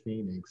arrived to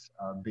Phoenix,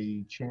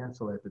 the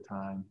chancellor at the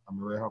time,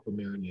 Maria Harper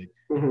Marinick,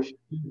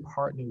 she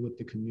partnered with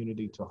the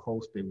community to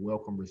host a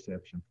welcome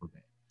reception for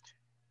them.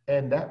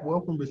 And that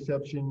welcome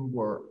reception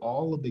were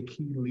all of the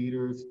key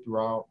leaders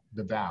throughout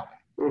the valley.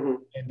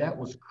 And that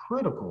was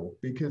critical,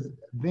 because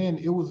then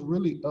it was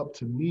really up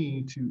to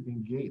me to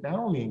not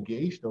only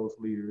engage those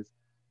leaders,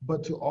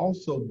 but to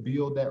also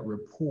build that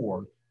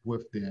rapport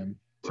with them,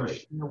 to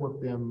share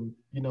with them,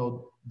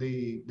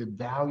 the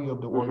value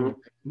of the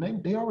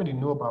organization. They already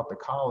knew about the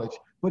college,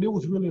 but it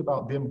was really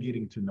about them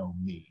getting to know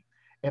me.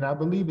 And I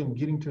believe in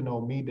getting to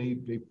know me,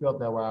 they felt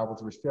that I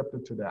was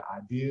receptive to their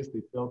ideas.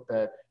 They felt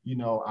that,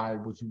 I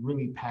was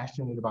really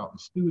passionate about the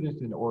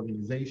students and the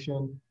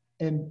organization.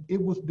 And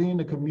it was then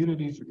the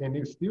community's, and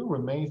it still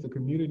remains the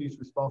community's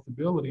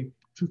responsibility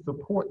to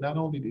support not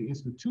only the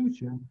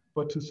institution,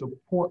 but to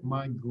support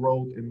my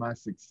growth and my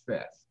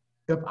success.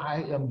 If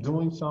I am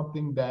doing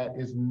something that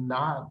is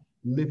not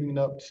living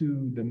up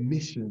to the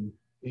mission,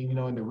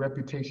 and the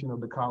reputation of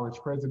the college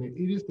president,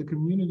 it is the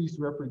community's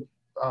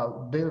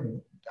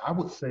I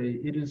would say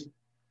it is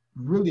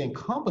really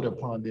incumbent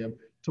upon them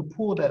to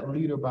pull that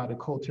leader by the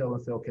coattail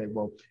and say, okay,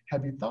 well,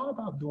 have you thought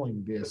about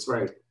doing this? That's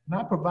right. and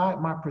I provide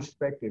my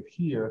perspective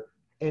here.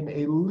 And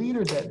a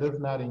leader that does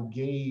not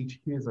engage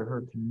his or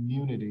her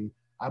community,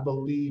 I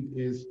believe,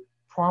 is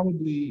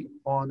probably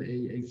on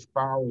a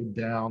spiral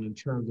down in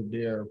terms of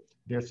their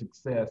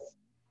success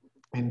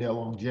and their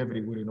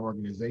longevity with an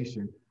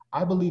organization.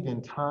 I believe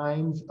in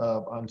times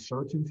of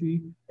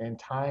uncertainty and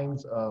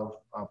times of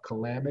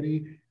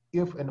calamity,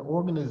 if an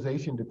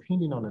organization,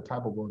 depending on the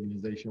type of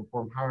organization,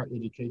 from higher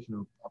education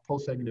or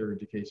post-secondary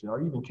education,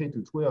 or even K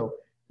through 12,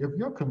 if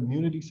your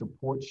community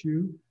supports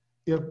you,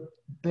 if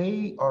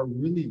they are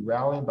really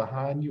rallying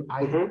behind you,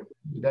 I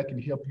Mm-hmm. that can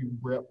help you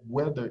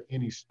weather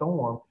any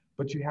storm,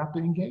 but you have to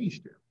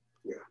engage them.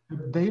 Yeah.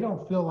 If they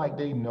don't feel like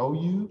they know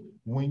you,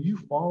 when you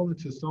fall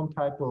into some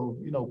type of,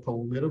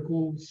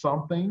 political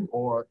something,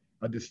 or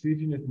a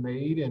decision is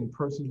made and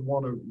persons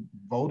want to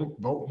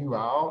vote you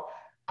out,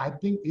 I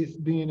think it's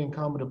being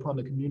incumbent upon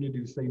the community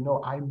to say,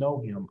 no, I know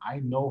him, I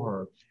know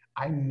her,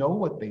 I know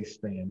what they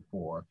stand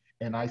for,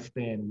 and I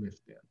stand with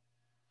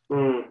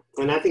them.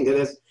 And I think that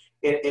is,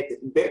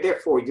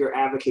 therefore, you're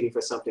advocating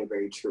for something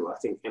very true. I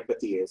think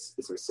empathy is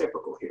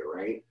reciprocal here,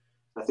 right?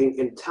 I think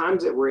in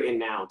times that we're in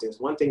now, there's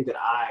one thing that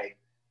I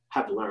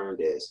have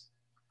learned is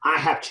I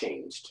have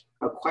changed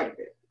quite a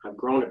bit. I've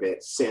grown a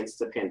bit since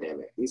the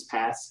pandemic. These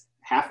past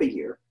half a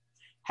year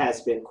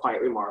has been quite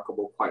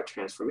remarkable, quite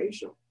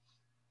transformational.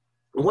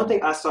 And one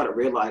thing I started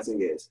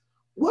realizing is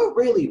what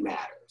really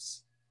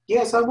matters.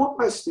 Yes, I want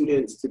my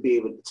students to be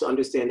able to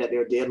understand that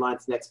there are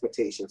deadlines and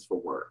expectations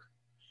for work,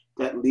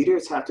 that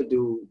leaders have to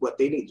do what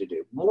they need to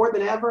do. More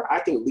than ever,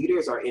 I think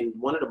leaders are in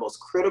one of the most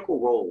critical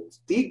roles,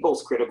 the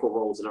most critical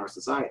roles in our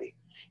society.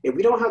 If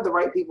we don't have the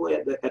right people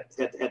at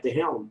the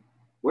helm,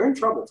 we're in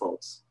trouble,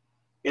 folks.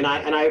 And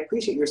I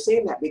appreciate you're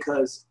saying that,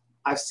 because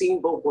I've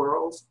seen both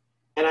worlds,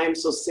 and I am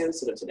so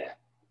sensitive to that.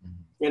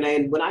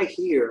 And when I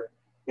hear,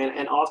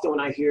 and often when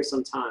I hear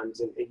sometimes,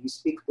 and you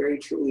speak very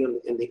truly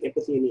in the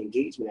empathy and the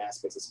engagement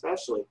aspects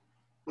especially,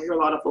 I hear a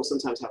lot of folks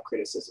sometimes have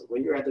criticism.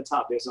 When you're at the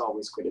top, there's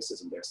always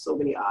criticism. There's so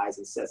many eyes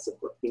and sets of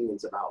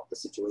opinions about the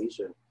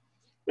situation.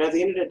 And at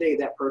the end of the day,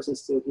 that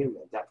person's still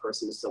human. That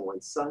person is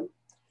someone's son.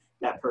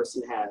 That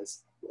person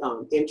has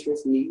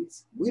interests,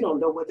 needs. We don't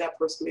know what that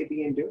person may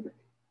be enduring.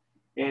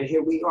 And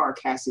here we are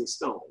casting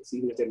stones,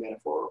 even if they're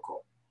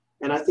metaphorical.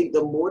 And I think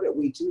the more that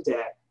we do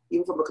that,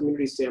 even from a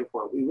community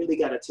standpoint, we really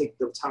got to take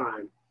the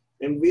time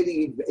and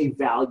really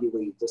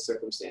evaluate the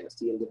circumstance,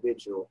 the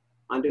individual,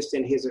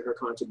 understand his or her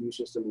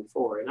contributions to move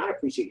forward. And I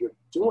appreciate you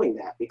doing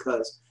that,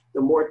 because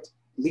the more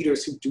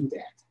leaders who do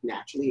that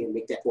naturally and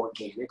make that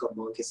organic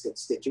among his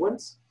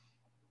constituents,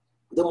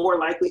 the more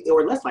likely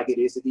or less likely it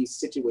is that these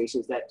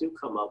situations that do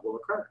come up will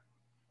occur.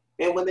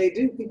 And when they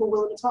do, people are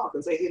willing to talk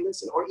and say, hey,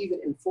 listen, or even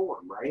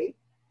inform, right?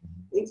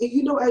 And,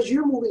 as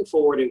you're moving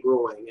forward and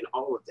growing in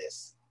all of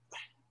this,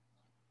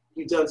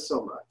 you've done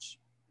so much,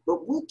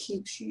 but what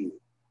keeps you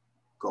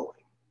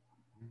going?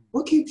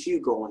 What keeps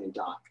you going,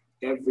 Doc,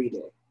 every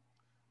day?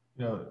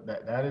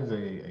 That is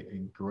a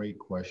great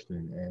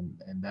question,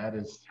 and that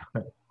is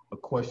a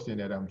question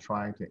that I'm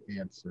trying to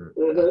answer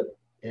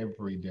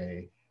every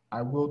day.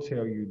 I will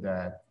tell you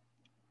that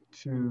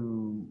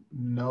to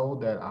know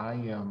that I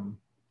am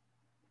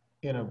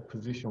in a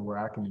position where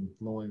I can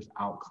influence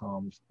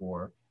outcomes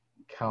for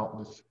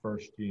countless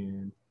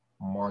first-gen,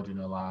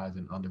 marginalized,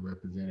 and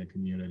underrepresented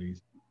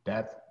communities,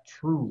 that's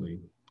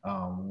truly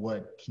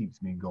what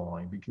keeps me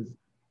going. Because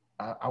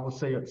I would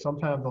say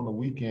sometimes on the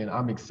weekend,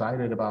 I'm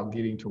excited about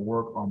getting to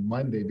work on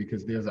Monday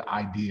because there's a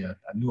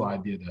new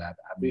idea that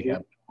I may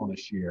have want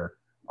to share.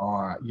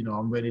 Or,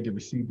 I'm ready to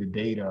receive the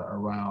data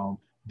around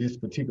this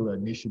particular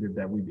initiative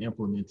that we've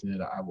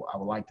implemented. I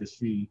would like to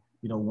see,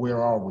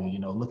 where are we?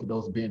 Look at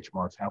those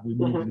benchmarks. Have we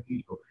moved the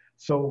needle?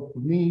 So for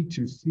me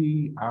to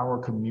see our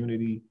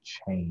community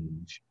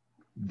change,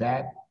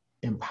 that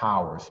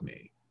empowers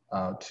me.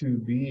 To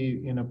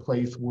be in a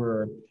place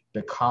where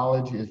the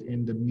college is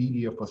in the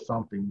media for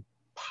something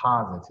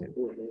positive,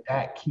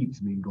 that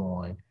keeps me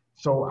going.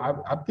 So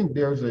I think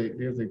there's a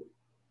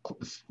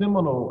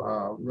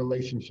seminal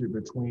relationship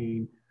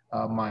between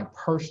my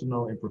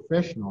personal and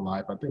professional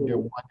life. I think they're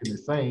one and the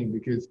same,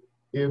 because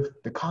if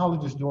the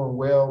college is doing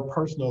well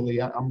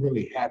personally, I'm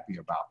really happy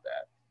about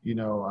that.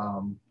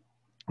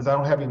 Because I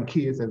don't have any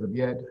kids as of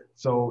yet,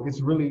 so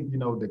it's really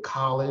the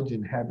college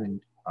and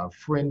having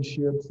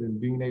friendships and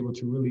being able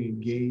to really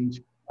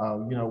engage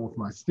with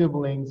my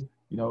siblings.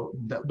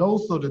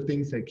 Those are the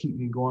things that keep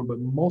me going. But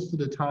most of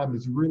the time,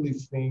 it's really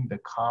seeing the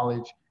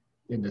college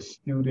and the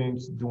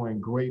students doing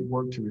great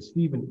work, to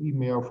receive an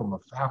email from a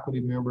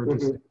faculty member to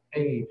say,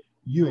 hey,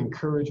 you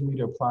encouraged me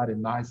to apply to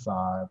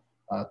NYSCI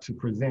to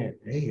present.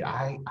 Hey,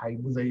 I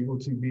was able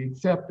to be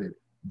accepted.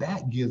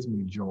 That gives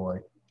me joy.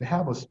 To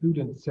have a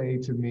student say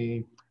to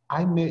me,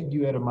 I met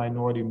you at a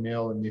minority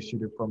male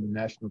initiative from the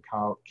National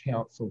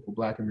Council for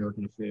Black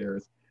American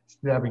Affairs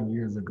 7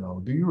 years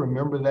ago. Do you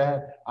remember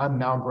that? I'm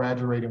now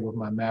graduating with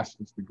my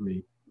master's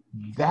degree.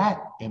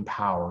 That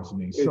empowers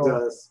me. It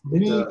does.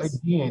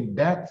 Again,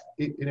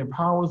 it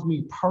empowers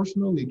me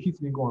personally. It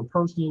keeps me going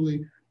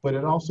personally, but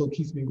it also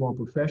keeps me going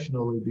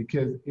professionally,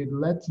 because it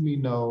lets me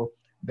know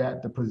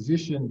that the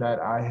position that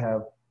I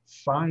have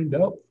signed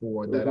up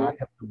for, that I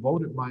have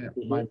devoted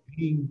my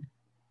being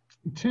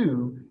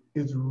to,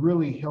 is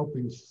really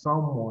helping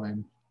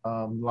someone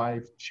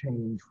life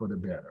change for the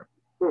better.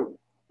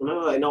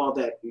 And all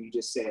that you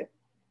just said,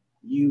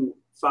 you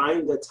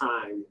find the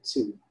time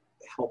to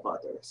help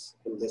others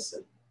and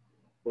listen.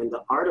 And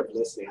the art of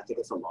listening, I think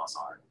it's a lost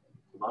art.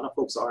 A lot of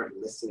folks aren't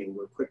listening.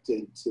 We're quick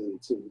to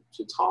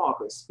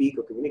talk or speak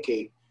or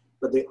communicate,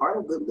 but the art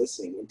of good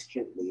listening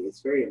intently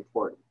is very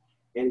important.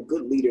 And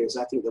good leaders,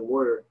 I think the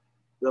more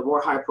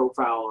high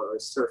profile or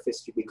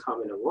surface you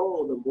become in a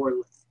role, the more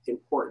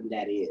important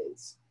that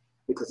is,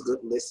 because good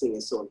listening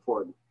is so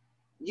important.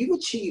 You've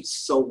achieved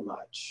so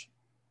much.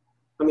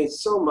 I mean,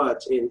 so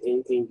much in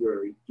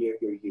your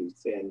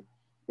youth,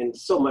 and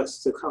so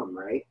much to come,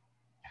 right?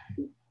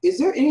 Is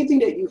there anything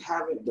that you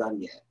haven't done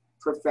yet,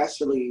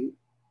 professionally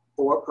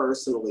or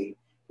personally,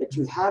 that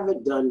you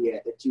haven't done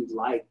yet that you'd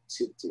like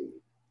to do?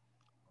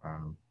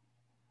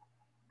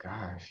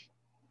 Gosh.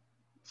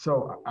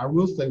 So I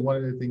will say one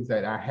of the things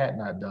that I had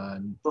not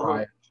done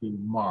prior to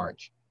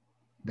March,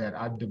 that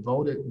I've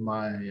devoted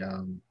my,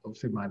 I would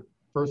say my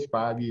first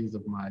 5 years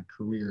of my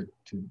career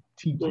to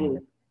teaching.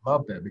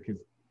 Love that, because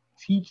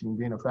teaching,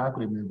 being a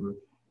faculty member,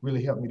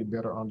 really helped me to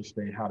better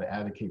understand how to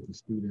advocate for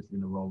students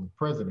in the role of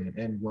president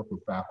and work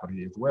with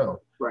faculty as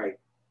well. Right.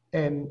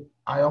 And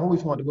I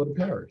always wanted to go to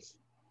Paris.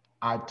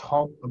 I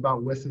talked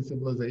about Western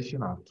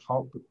civilization. I've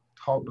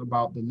talked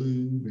about the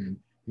Louvre and,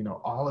 you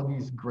know, all of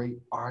these great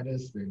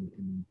artists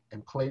and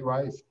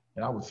playwrights,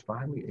 and I was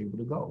finally able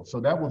to go. So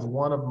that was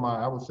one of my,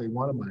 I would say,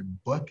 one of my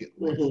bucket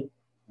lists.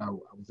 I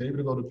was able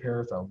to go to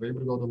Paris. I was able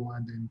to go to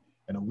London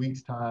in a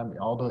week's time,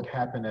 although it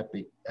happened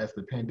as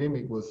the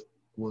pandemic was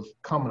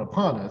coming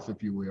upon us,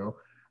 if you will.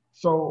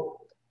 So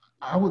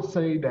I would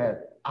say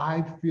that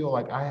I feel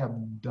like I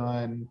have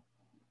done,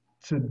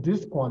 to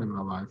this point in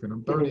my life, and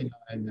I'm 39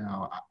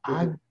 now,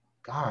 I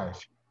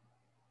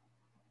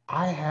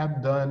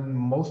have done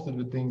most of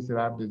the things that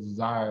I've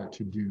desired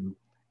to do.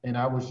 And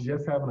I was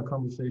just having a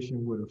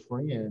conversation with a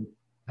friend.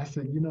 I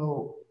said, you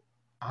know,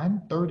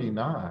 I'm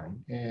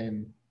 39,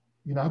 and,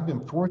 you know, I've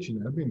been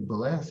fortunate, I've been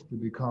blessed to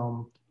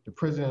become the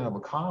president of a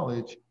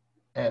college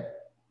at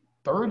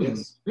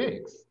 36.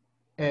 Yes.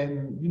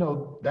 And, you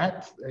know,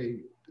 that's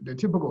the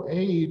typical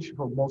age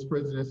for most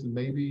presidents is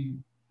maybe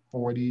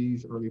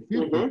 40s, early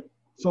 50s.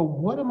 So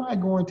what am I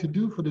going to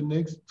do for the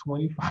next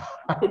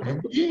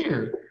 25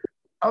 years?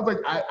 I was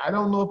like, I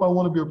don't know if I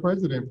want to be a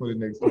president for the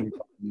next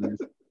 25 years.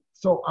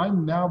 So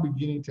I'm now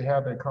beginning to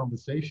have that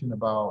conversation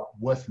about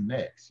what's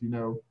next. You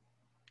know,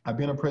 I've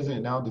been a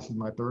president now. This is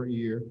my third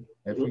year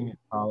at Phoenix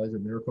College,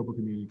 at Maricopa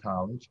Community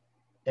College.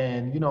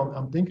 And, you know,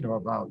 I'm thinking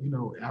about, you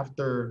know,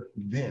 after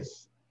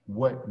this,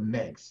 what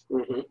next?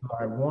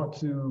 I want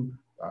to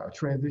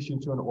transition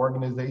to an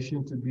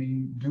organization to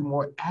do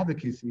more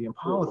advocacy and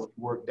policy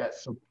work that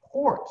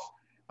supports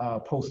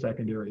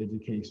post-secondary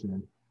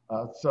education.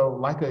 So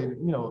like a,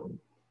 you know,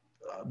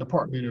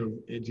 Department of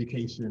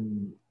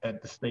Education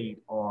at the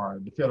state or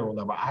the federal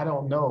level, I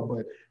don't know,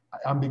 but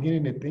I'm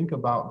beginning to think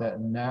about that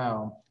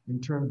now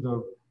in terms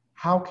of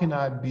how can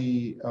I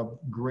be of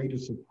greater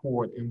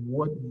support, and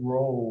what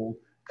role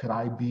could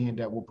I be in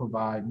that will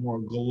provide more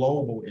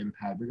global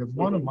impact? Because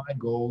one of my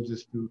goals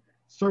is to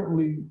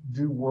certainly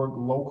do work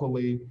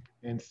locally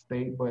and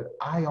state, but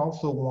I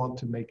also want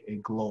to make a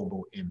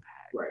global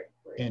impact. Right.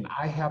 And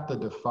I have to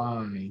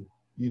define,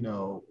 you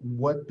know,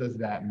 what does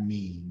that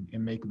mean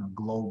in making a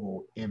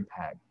global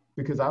impact?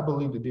 Because I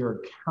believe that there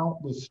are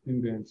countless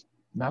students,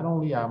 not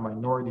only our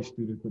minority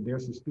students, but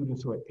there's the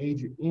students who are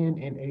aging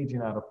in and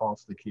aging out of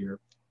foster care.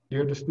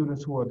 There are the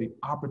students who are the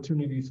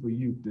opportunities for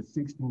youth, the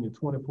 16 to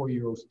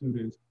 24-year-old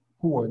students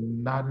who are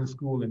not in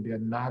school and they're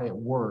not at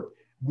work.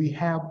 We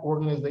have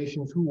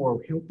organizations who are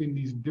helping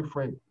these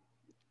different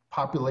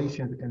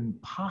populations in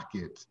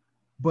pockets.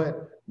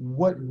 But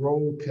what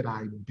role could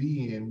I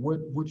be in?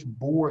 Which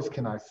boards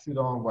can I sit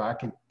on where I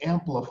can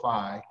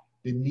amplify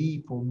the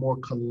need for more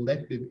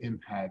collective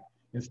impact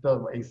instead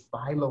of a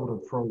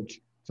siloed approach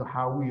to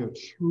how we are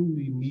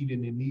truly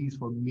meeting the needs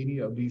for many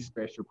of these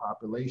special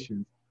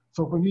populations?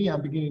 So for me,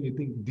 I'm beginning to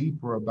think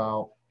deeper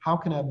about how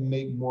can I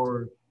make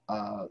more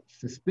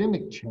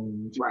systemic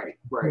change in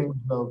terms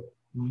of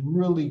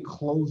really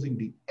closing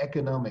the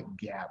economic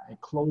gap and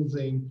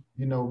closing,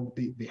 you know,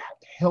 the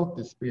health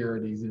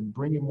disparities and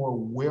bringing more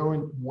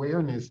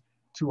awareness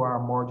to our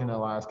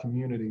marginalized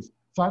communities.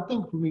 So I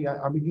think for me,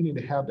 I'm beginning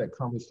to have that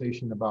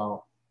conversation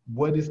about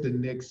what is the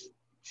next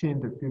 10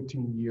 to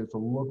 15 years to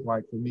look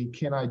like for me.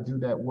 Can I do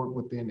that work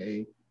within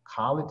a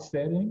college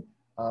setting?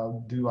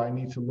 Do I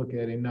need to look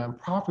at a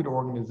nonprofit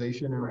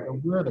organization,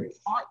 and where are the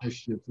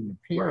partnerships and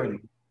the parity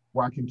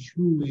where I can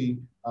truly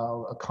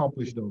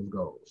accomplish those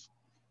goals?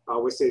 I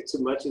always say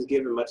too much is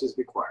given, much is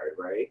required,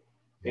 right?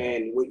 Yeah.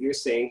 And what you're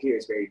saying here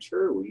is very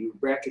true. You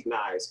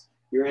recognize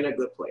you're in a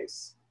good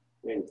place,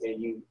 and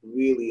you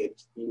really,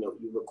 you know,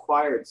 you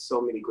required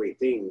so many great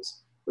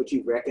things, but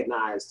you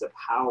recognize the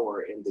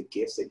power and the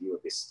gifts that you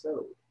have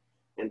bestowed.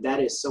 And that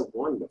is so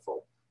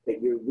wonderful.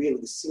 that you're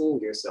really seeing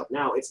yourself.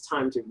 Now it's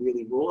time to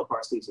really roll up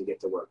our sleeves and get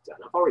the work done.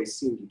 I've already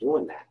seen you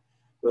doing that,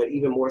 but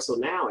even more so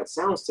now, it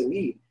sounds to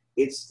me,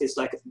 it's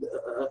like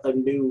a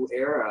new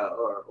era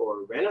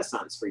or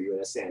renaissance for you in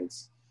a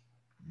sense.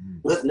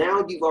 Because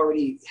now you've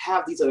already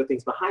have these other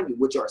things behind you,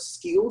 which are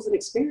skills and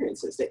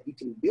experiences that you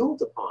can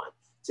build upon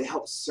to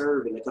help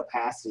serve in the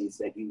capacities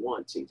that you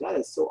want to. That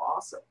is so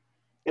awesome.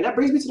 And that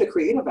brings me to the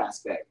creative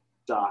aspect,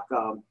 Doc.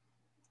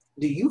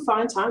 Do you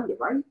find time to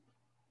write?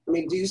 I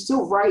mean, do you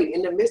still write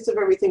in the midst of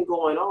everything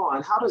going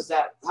on? How does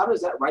that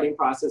writing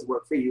process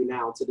work for you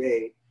now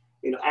today?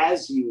 You know,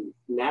 as you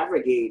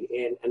navigate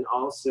and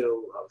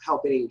also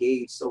helping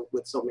engage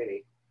with so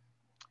many.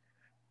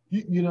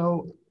 You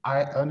know,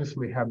 I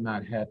honestly have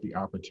not had the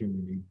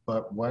opportunity,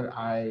 but what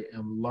I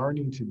am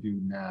learning to do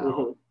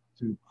now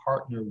to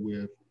partner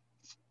with,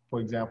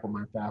 for example,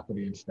 my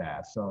faculty and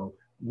staff. So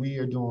we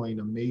are doing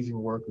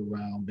amazing work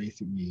around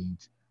basic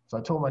needs. So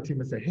I told my team,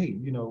 I said, hey,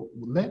 you know,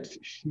 let's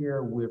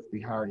share with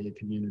the higher ed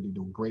community the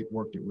great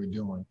work that we're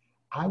doing.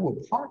 I will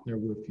partner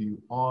with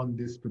you on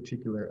this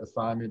particular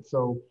assignment.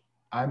 So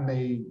I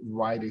may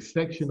write a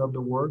section of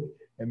the work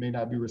and may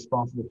not be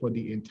responsible for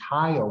the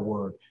entire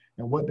work.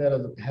 And what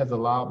that has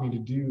allowed me to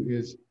do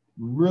is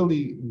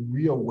really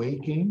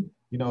reawaken,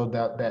 you know,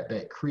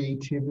 that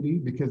creativity,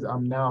 because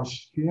I'm now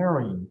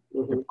sharing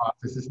the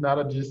process. It's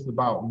not just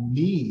about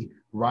me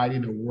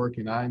writing a work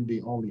and I'm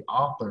the only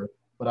author,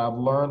 but I've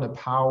learned the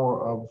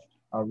power of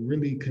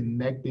really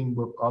connecting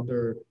with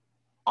other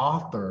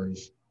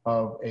authors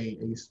of a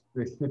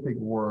specific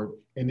work,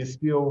 and it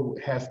still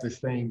has the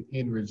same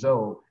end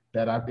result,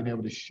 that I've been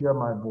able to share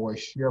my voice,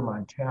 share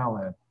my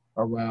talent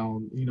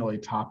around, you know, a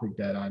topic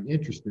that I'm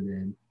interested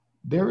in.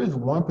 There is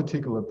one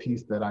particular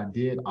piece that I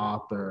did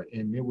author,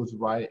 and it was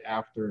right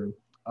after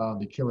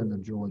the killing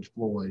of George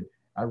Floyd.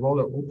 I wrote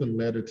an open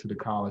letter to the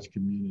college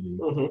community.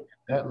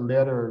 That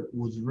letter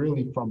was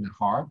really from the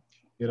heart.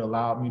 It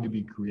allowed me to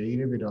be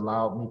creative. It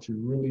allowed me to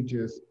really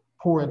just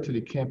pour into the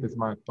campus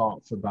my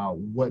thoughts about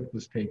what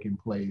was taking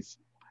place.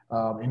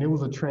 And it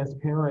was a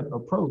transparent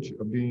approach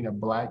of being a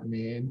Black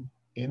man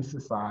in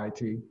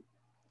society,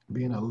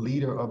 being a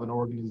leader of an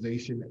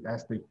organization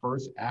that's the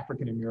first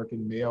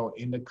African-American male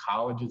in the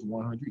college's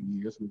 100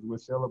 years, because we're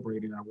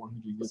celebrating our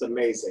 100 years. It's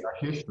amazing. Our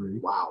history.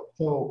 Wow.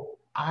 So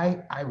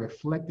I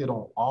reflected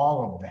on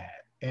all of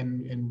that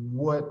and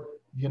what,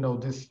 you know,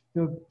 this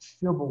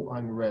civil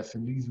unrest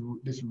and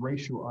this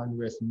racial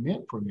unrest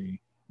meant for me.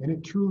 And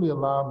it truly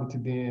allowed me to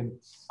then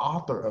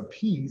author a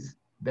piece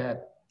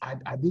that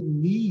I didn't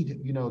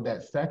need, you know,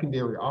 that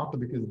secondary author,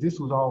 because this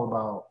was all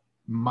about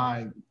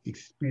my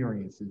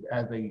experiences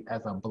as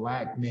a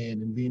Black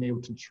man and being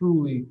able to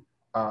truly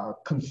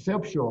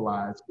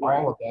conceptualize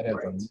all of that as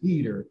a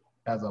leader,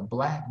 as a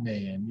Black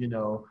man, you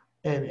know,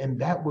 and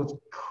that was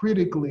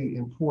critically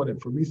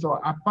important for me. So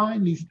I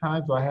find these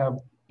times where I have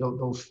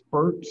those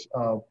spurts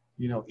of,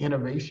 you know,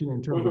 innovation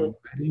in terms of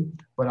writing,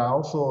 but I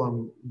also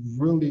am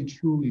really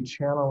truly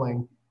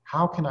channeling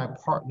how can I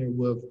partner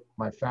with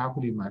my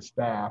faculty, my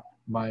staff,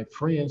 my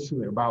friends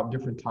who are about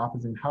different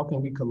topics, and how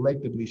can we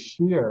collectively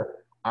share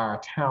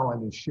our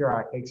talent and share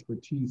our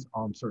expertise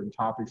on certain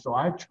topics. So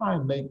I try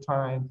and make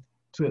time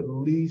to at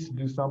least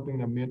do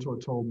something a mentor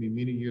told me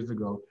many years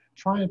ago,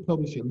 try and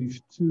publish at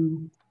least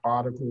 2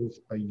 articles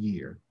a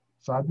year.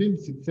 So I've been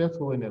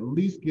successful in at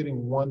least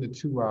getting 1 to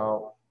 2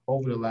 out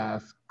over the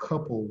last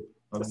couple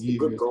of years.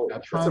 That's a good goal.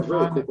 That's a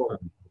really good goal.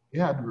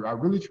 Yeah, I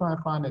really try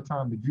and find that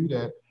time to do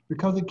that,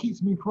 because it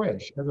keeps me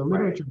fresh. As a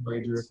literature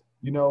major,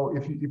 you know,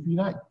 if you're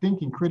not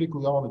thinking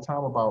critically all the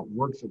time about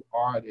works of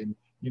art, and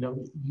you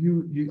know,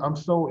 I'm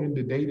so in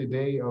the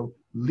day-to-day of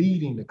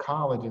leading the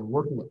college and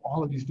working with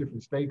all of these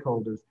different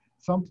stakeholders.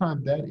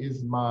 Sometimes that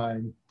is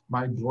my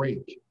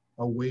break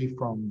away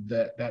from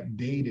that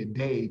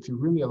day-to-day to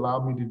really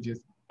allow me to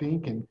just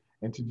think and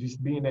to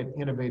just be in that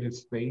innovative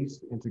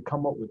space and to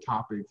come up with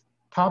topics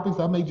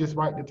I may just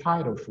write the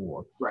title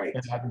for.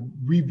 And I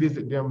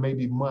revisit them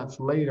maybe months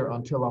later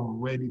until I'm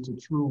ready to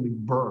truly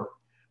birth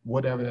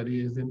whatever that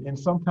is. And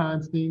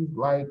sometimes things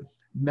like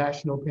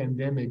national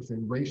pandemics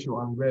and racial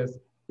unrest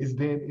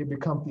it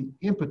becomes the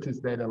impetus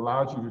that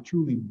allows you to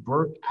truly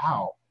birth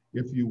out,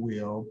 if you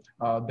will,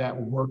 that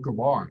work of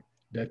art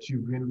that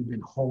you've really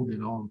been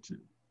holding on to.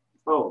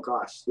 Oh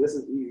gosh, this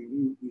is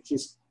you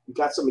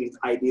got so many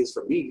ideas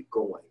for me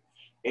going.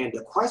 And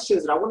the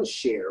questions that I want to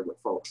share with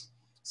folks,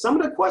 some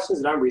of the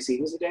questions that I'm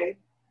receiving today,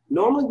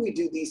 normally we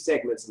do these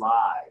segments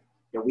live,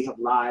 and we have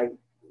live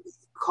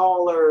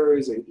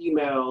callers and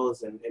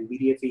emails and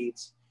media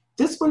feeds.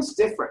 This one's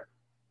different.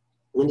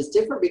 And it's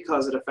different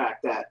because of the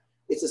fact that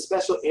it's a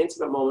special,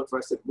 intimate moment for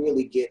us to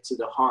really get to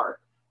the heart.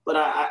 But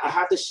I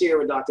have to share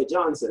with Dr.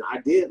 Johnson,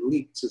 I did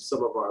leak to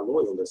some of our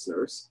loyal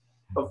listeners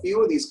a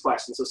few of these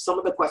questions. So some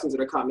of the questions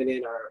that are coming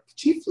in are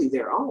chiefly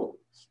their own.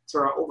 To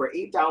our over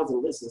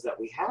 8,000 listeners that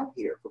we have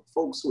here, for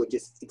folks who are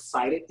just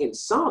excited. And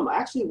some,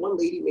 actually one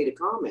lady made a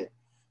comment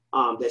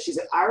that she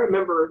said, I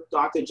remember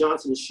Dr.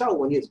 Johnson's show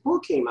when his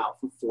book came out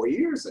from 4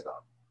 years ago.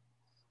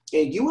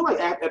 And you were like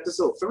at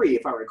episode 3,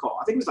 if I recall.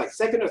 I think it was like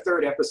second or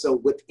third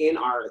episode within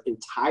our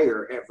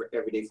entire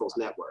Everyday Folks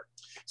Network.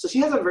 So she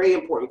has a very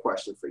important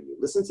question for you.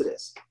 Listen to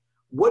this.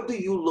 What do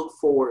you look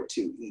forward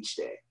to each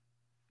day?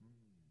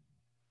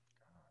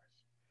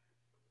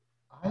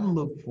 I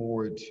look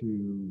forward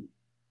to,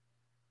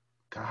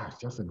 gosh,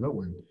 that's a good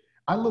one.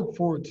 I look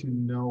forward to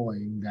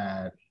knowing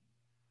that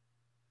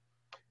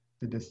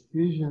the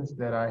decisions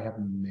that I have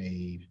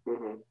made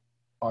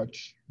are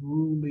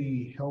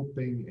truly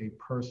helping a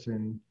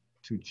person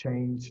to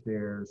change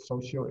their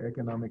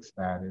socioeconomic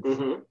status.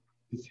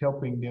 It's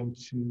helping them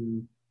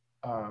to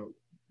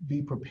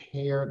be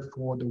prepared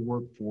for the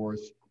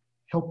workforce,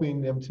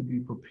 helping them to be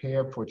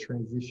prepared for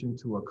transition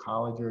to a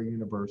college or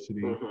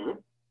university.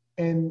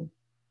 And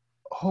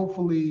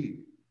hopefully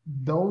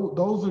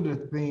those are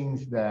the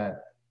things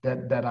that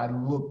I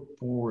look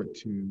forward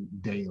to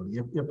daily.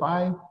 If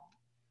I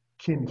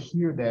can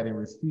hear that and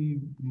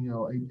receive,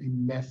 a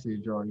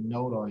message or a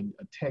note or a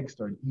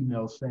text or an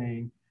email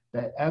saying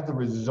that as a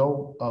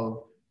result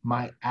of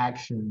my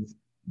actions,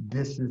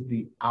 this is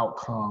the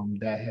outcome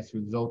that has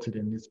resulted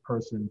in this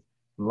person's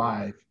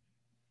life,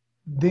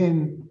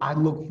 then I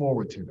look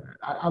forward to that.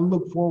 I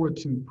look forward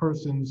to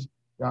persons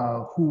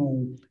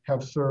who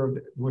have served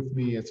with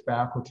me as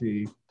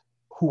faculty,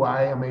 who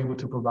I am able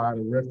to provide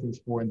a reference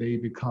for, and they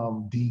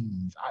become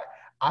deans.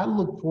 I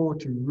look forward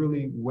to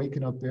really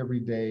waking up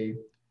every day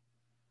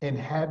and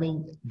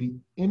having the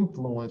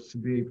influence to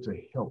be able to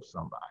help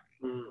somebody.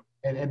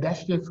 And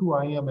that's just who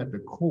I am at the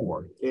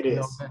core. It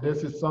is.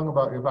 There's this song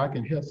about if I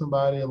can help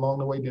somebody along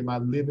the way, then my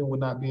living will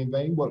not be in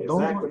vain. Well,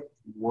 those are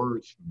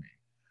words for me.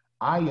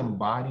 I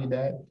embody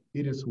that.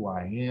 It is who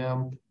I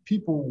am.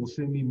 People will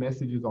send me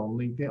messages on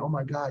LinkedIn. Oh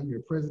my God,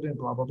 you're president,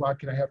 blah, blah, blah.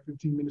 Can I have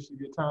 15 minutes of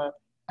your time?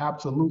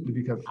 Absolutely,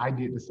 because I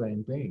did the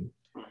same thing.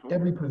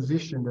 Every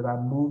position that I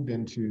moved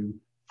into,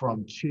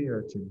 from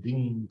chair to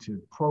dean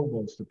to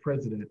provost to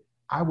president,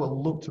 I would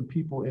look to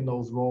people in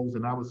those roles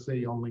and I would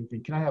say on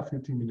LinkedIn, can I have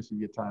 15 minutes of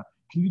your time?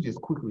 Can you just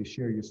quickly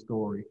share your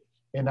story?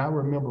 And I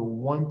remember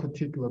one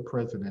particular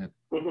president,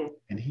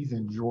 and he's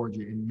in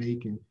Georgia, in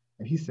Macon,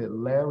 and he said,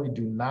 Larry,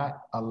 do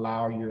not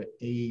allow your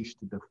age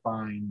to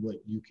define what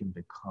you can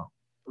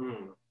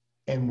become.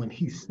 And when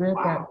he said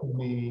that to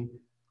me,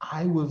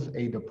 I was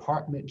a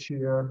department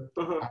chair.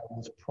 I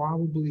was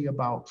probably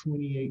about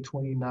 28,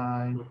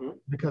 29,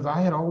 because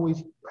I had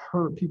always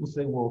heard people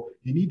say, well,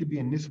 you need to be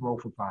in this role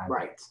for 5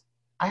 years.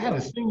 I had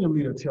a senior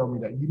leader tell me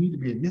that you need to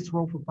be in this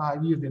role for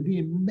 5 years, and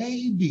then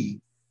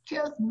maybe,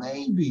 just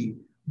maybe,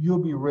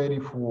 you'll be ready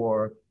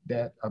for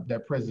that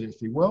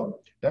presidency. Well,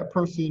 that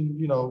person,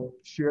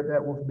 shared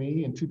that with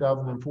me in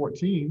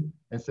 2014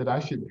 and said I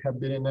should have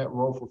been in that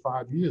role for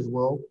 5 years.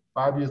 Well,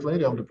 5 years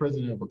later, I'm the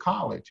president of a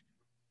college.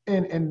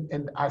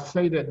 And I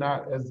say that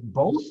not as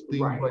boasting,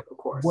 but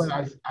what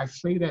I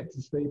say that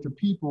to say to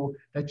people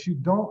that you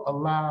don't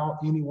allow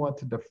anyone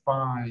to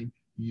define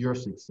your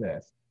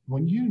success.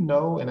 When you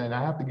know, and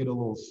I have to get a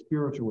little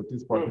spiritual with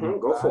this part,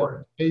 go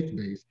for it.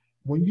 Faith-based.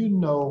 When you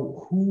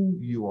know who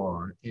you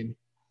are and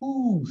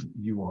whose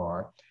you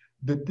are,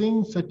 the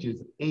things such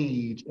as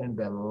age and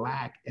the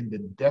lack and the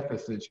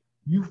deficits,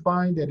 you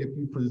find that if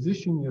you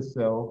position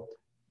yourself,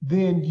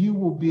 then you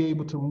will be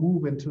able to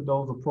move into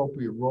those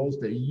appropriate roles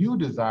that you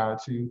desire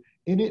to.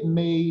 And it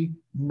may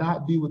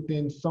not be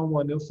within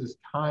someone else's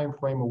time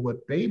frame of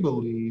what they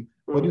believe,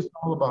 but it's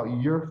all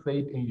about your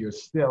faith in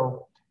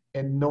yourself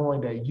and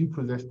knowing that you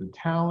possess the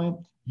talent,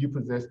 you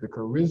possess the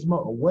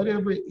charisma, or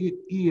whatever it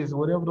is,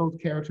 whatever those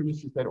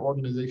characteristics that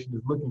organization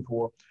is looking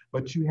for,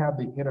 but you have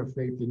the inner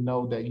faith to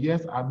know that,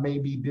 yes, I may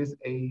be this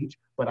age,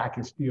 but I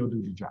can still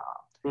do the job.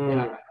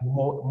 And I'm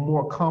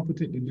more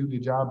competent to do the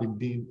job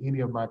than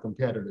any of my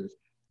competitors.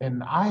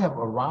 And I have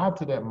arrived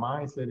to that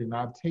mindset, and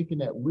I've taken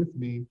that with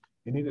me,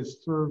 and it has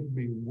served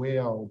me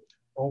well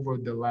over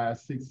the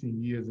last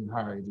 16 years in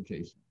higher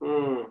education.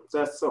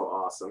 That's so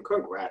awesome.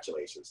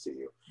 Congratulations to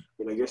you.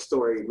 Your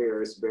story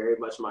mirrors very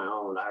much my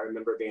own. I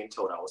remember being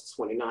told, I was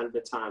 29 at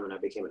the time when I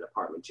became a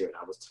department chair, and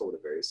I was told a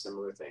very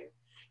similar thing.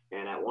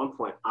 And at one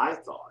point I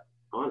thought,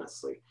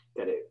 honestly,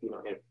 that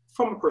and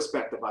from a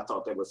perspective, I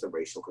thought there was a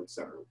racial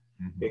concern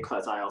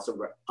because I also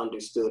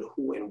understood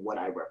who and what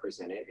I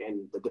represented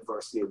and the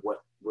diversity of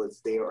what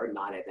was there or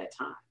not at that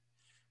time.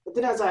 But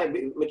then as I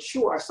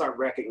mature, I start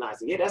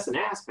recognizing, that's an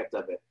aspect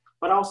of it,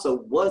 but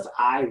also, was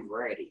I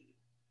ready?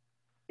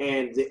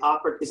 And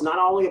it's not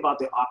only about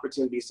the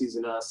opportunities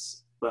in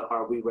us, but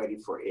are we ready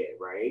for it,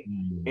 right?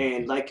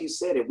 And like you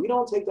said, if we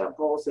don't take that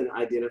pulse and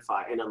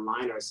identify and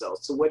align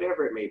ourselves to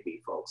whatever it may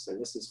be, folks,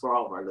 and this is for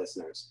all of our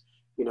listeners,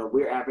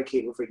 we're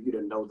advocating for you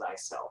to know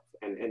thyself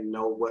and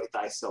know what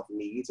thyself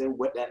needs and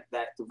what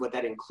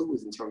that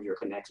includes in terms of your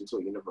connection to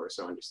a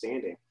universal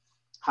understanding.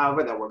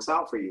 However that works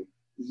out for you.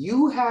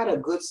 You had a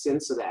good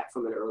sense of that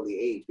from an early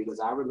age, because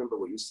I remember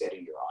what you said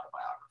in your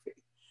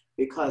autobiography,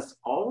 because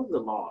all of the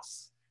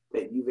loss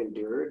that you've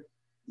endured,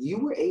 you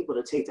were able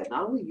to take that,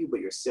 not only you,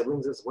 but your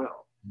siblings as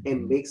well,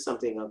 and make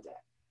something of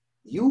that.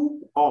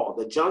 You all,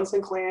 the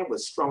Johnson clan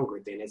was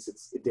stronger than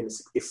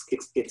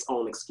its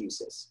own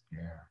excuses.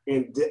 Yeah.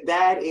 And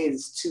that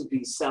is to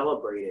be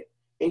celebrated.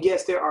 And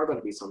yes, there are going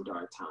to be some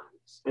dark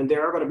times. And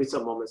there are going to be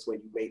some moments when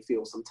you may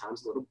feel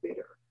sometimes a little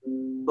bitter.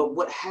 But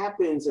what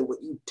happens and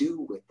what you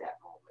do with that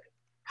moment,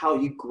 how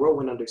you grow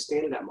and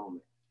understand in that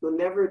moment, you'll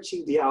never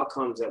achieve the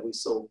outcomes that we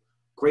so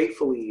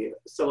gratefully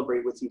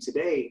celebrate with you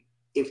today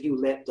if you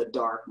let the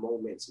dark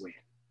moments win.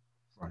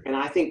 Right. And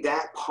I think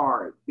that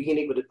part, being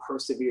able to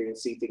persevere and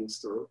see things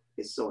through,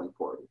 is so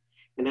important.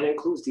 And that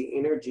includes the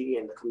energy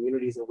and the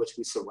communities in which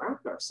we surround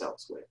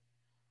ourselves with.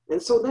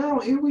 And so now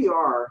here we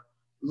are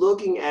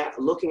looking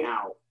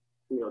out,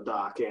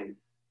 Doc, and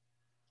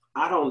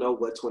I don't know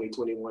what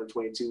 2021,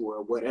 22,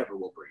 or whatever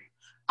will bring.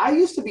 I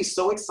used to be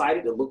so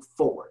excited to look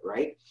forward,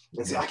 right?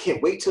 And say, I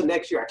can't wait till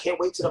next year. I can't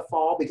wait till the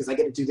fall because I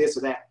get to do this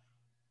or that.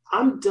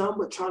 I'm done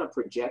with trying to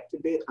project a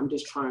bit. I'm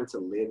just trying to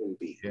live and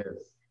be. Yes.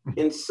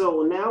 And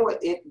so now,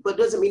 but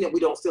doesn't mean that we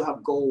don't still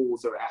have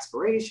goals or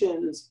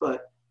aspirations,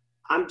 but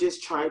I'm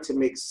just trying to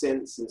make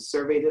sense and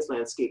survey this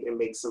landscape and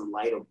make some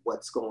light of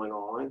what's going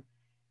on.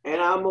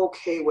 And I'm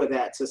okay with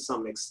that to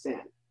some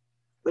extent.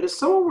 But if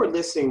someone were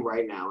listening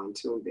right now and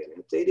tuned in,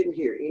 if they didn't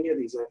hear any of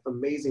these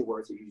amazing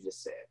words that you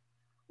just said,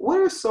 what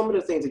are some of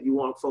the things that you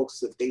want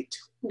folks, if they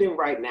tuned in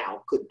right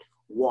now, could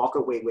walk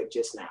away with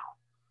just now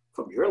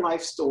from your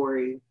life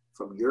story,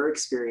 from your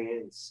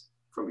experience,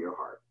 from your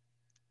heart?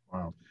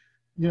 Wow.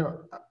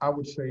 I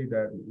would say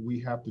that we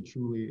have to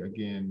truly,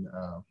 again,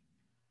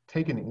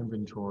 take an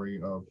inventory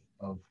of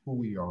who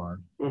we are,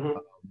 Mm-hmm.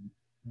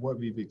 what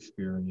we've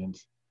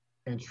experienced,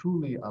 and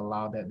truly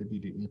allow that to be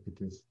the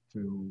impetus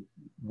to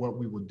what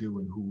we will do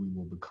and who we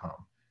will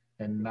become,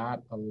 and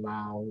not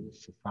allow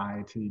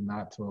society,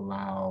 not to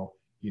allow,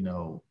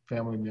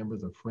 family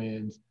members or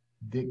friends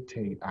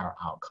dictate our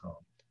outcome.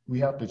 We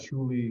have to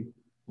truly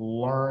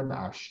learn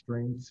our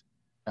strengths,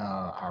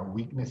 our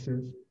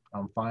weaknesses,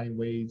 find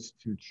ways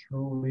to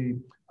truly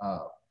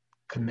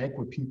connect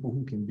with people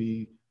who can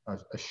be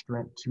a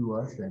strength to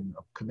us, and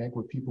connect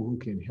with people who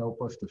can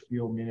help us to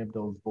fill many of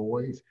those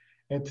voids,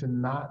 and to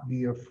not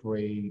be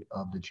afraid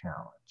of the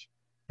challenge.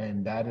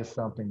 And that is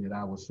something that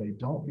I would say,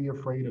 don't be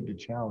afraid of the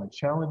challenge.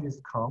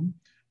 Challenges come,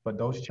 but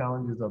those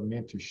challenges are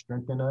meant to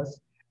strengthen us.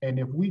 And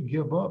if we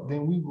give up,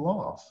 then we've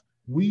lost.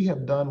 We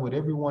have done what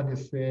everyone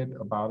has said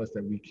about us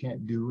that we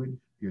can't do it.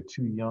 You're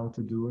too young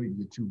to do it.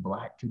 You're too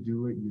black to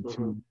do it. You're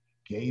Mm-hmm. too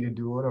gay to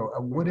do it, or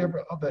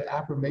whatever other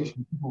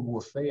affirmation people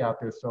will say out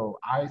there. So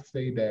I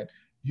say that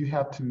you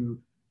have to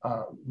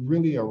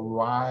really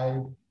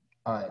arrive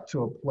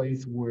to a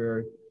place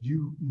where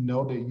you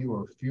know that you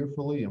are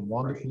fearfully and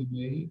wonderfully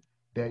made,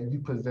 that you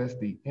possess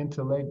the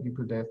intellect, you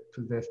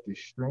possess the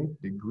strength,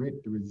 the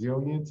grit, the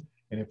resilience.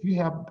 And if you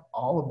have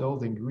all of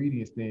those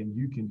ingredients, then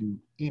you can do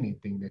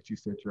anything that you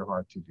set your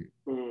heart to do.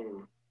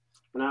 Mm.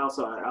 And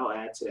I'll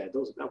add to that.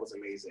 That was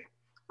amazing.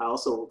 I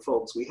also,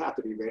 folks, we have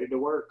to be ready to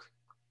work.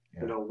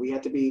 Yeah. We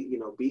have to be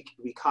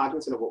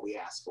cognizant of what we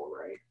ask for,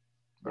 right?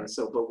 Right. And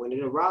so, but when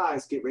it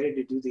arrives, get ready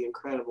to do the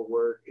incredible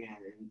work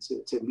and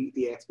to meet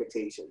the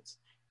expectations.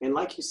 And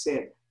like you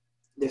said,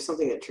 there's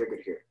something that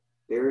triggered here.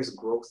 There is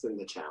growth in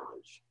the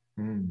challenge.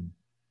 Mm.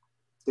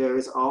 There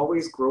is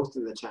always growth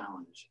in the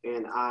challenge.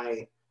 And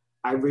I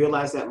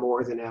realize that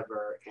more than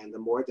ever. And the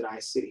more that I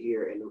sit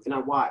here and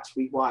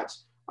we watch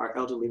our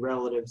elderly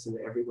relatives and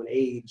everyone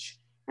age.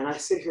 And I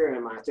sit here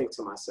and I think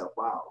to myself,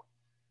 wow,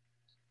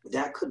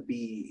 that could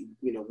be,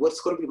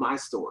 what's going to be my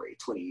story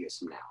 20 years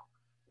from now?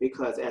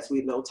 Because as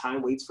we know,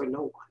 time waits for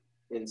no one.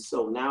 And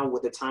so now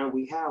with the time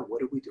we have,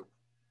 what are we doing?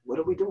 What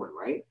are we doing,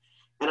 right?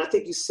 And I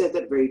think you said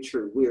that very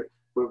true.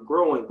 We're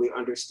growing, we're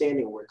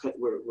understanding,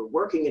 we're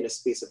working in a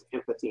space of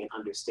empathy and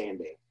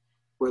understanding.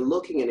 We're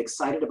looking and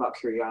excited about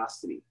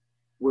curiosity.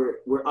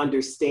 We're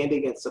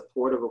understanding and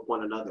supportive of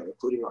one another,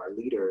 including our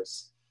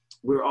leaders.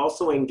 We're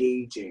also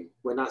engaging.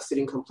 We're not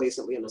sitting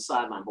complacently on the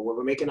sideline, but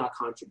we're making our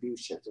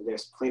contributions, and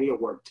there's plenty of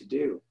work to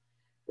do.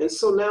 And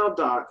so now,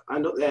 Doc, I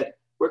know that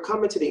we're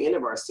coming to the end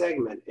of our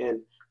segment, and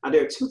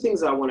there are two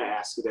things I want to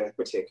ask you that in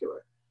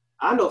particular.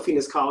 I know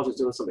Phoenix College is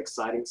doing some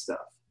exciting stuff.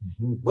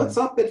 Mm-hmm. What's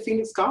up at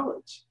Phoenix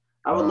College?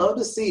 I would love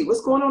to see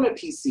what's going on at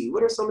PC.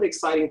 What are some of the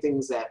exciting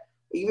things that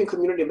even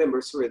community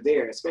members who are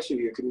there, especially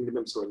your community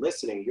members who are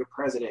listening, your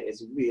president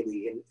is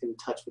really in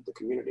touch with the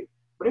community.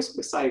 What are some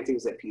exciting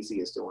things that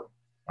PC is doing?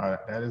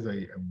 That is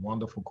a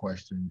wonderful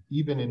question.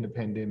 Even in the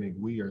pandemic,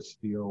 we are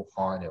still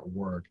hard at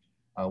work.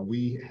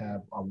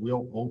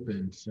 We'll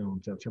open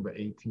soon. September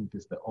 18th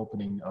is the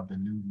opening of the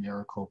new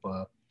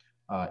Maricopa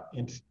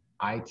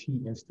IT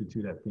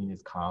Institute at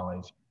Phoenix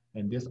College.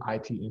 And this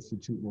IT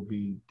Institute will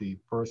be the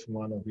first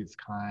one of its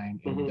kind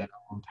in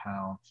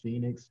downtown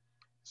Phoenix,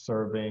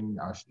 serving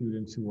our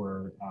students who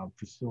are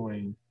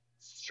pursuing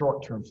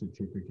short-term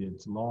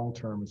certificates,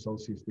 long-term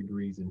associate's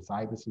degrees in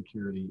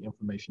cybersecurity,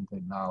 information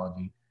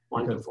technology.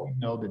 Wonderful. Because we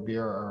know that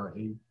there are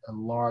a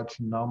large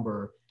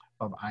number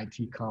of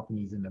IT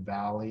companies in the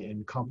Valley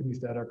and companies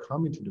that are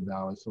coming to the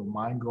Valley. So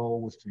my goal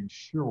was to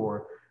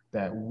ensure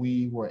that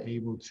we were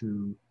able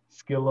to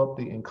skill up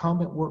the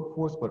incumbent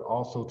workforce, but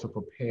also to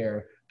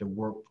prepare the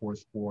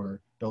workforce for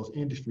those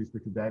industries,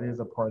 because that is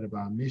a part of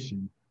our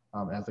mission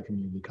as a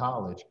community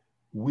college.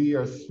 We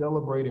are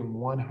celebrating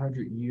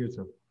 100 years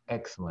of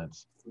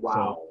excellence.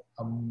 Wow.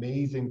 So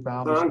amazing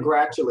Founders Day.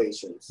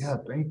 Congratulations. Yeah,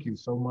 thank you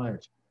so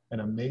much. An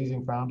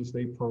amazing Founders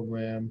Day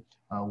program.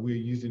 We're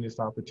using this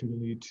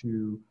opportunity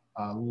to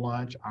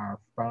launch our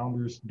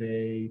Founders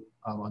Day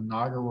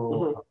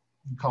inaugural,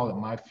 we call it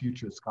My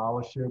Future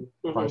Scholarship,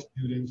 for our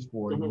students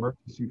for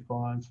emergency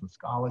funds, for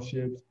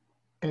scholarships.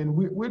 And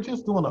we're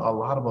just doing a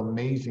lot of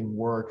amazing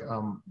work.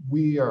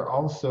 We are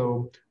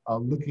also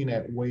looking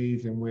at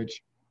ways in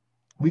which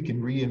we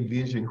can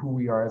re-envision who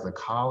we are as a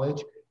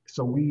college.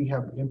 So we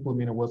have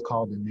implemented what's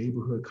called the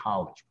Neighborhood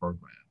College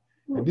Program.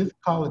 And this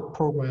college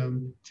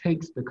program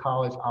takes the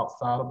college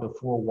outside of the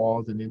four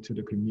walls and into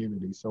the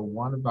community. So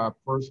one of our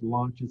first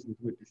launches was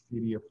with the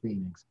city of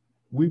Phoenix.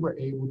 We were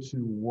able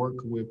to work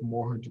with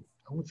more,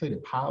 I would say the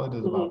pilot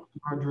is about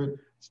 200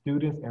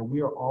 students, and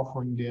we are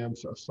offering them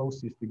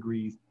associate's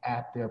degrees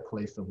at their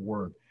place of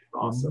work.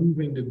 Awesome.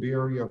 Removing the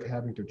barrier of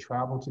having to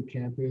travel to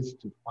campus,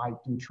 to fight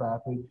through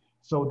traffic.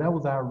 So that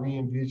was our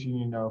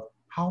re-envisioning of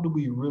how do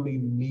we really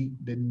meet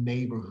the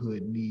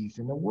neighborhood needs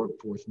and the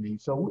workforce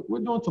needs. So we're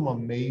doing some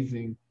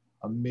amazing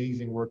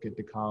work at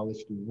the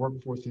college through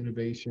workforce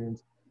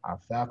innovations, our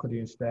faculty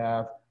and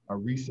staff.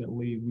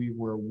 Recently, we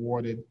were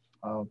awarded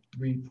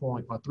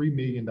 $3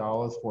 million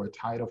for a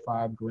Title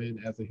V grant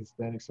as a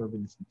Hispanic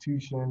serving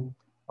institution,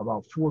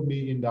 about $4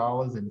 million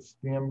in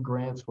STEM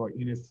grants for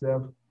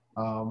NSF.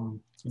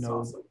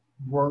 Awesome.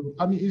 Work.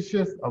 I mean, it's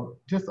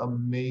just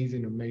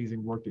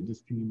amazing work that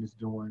this team is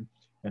doing.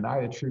 And I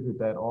attribute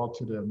that all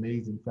to the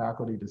amazing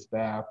faculty, the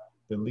staff,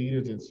 the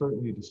leaders, and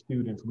certainly the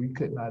students. We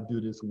could not do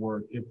this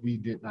work if we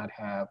did not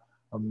have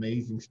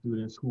amazing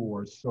students who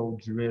are so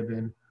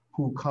driven,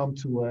 who come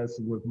to us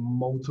with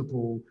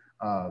multiple,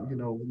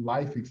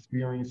 life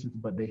experiences,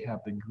 but they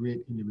have the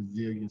grit and the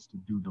resilience to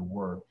do the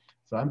work.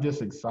 So I'm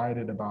just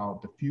excited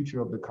about the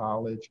future of the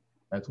college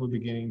as we're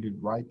beginning to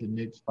write the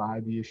next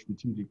 5-year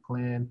strategic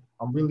plan.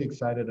 I'm really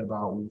excited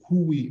about who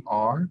we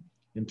are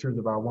in terms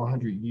of our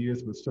 100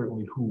 years, but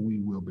certainly who we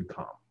will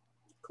become.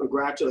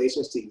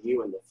 Congratulations to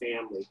you and the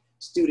family,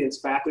 students,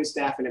 faculty,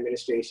 staff, and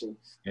administration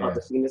of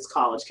the Phoenix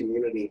College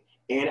community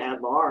and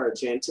at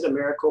large, and to the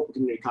Maricopa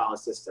Community College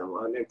system,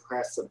 an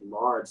impressive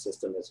large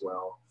system as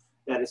well,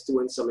 that is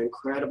doing some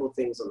incredible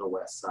things on the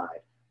west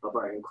side of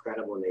our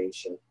incredible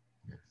nation.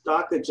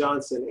 Dr.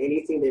 Johnson,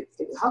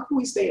 how can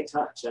we stay in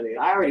touch? I mean,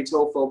 I already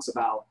told folks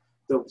about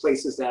the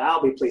places that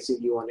I'll be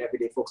placing you on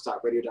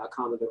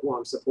everydayfolkstalkradio.com and who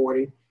I'm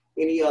supporting.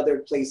 Any other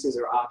places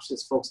or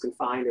options folks can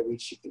find or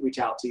reach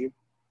out to you?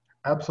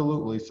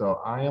 Absolutely.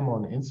 So I am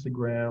on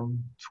Instagram,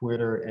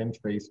 Twitter, and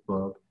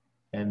Facebook,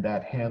 and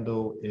that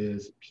handle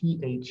is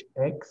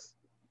PHX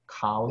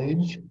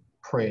College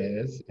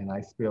Prez, and I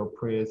spell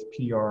Prez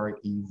Prez.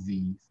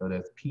 So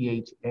that's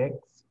PHX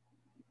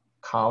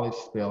College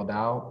spelled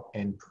out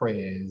and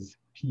Prez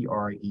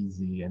Prez,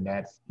 and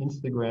that's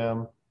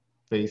Instagram,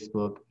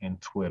 Facebook, and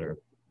Twitter.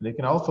 They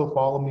can also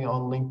follow me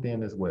on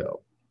LinkedIn as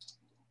well.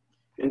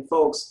 And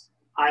folks,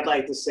 I'd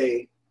like to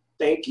say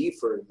thank you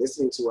for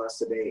listening to us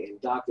today.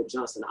 And Dr.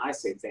 Johnson, I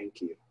say thank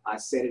you. I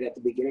said it at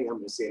the beginning. I'm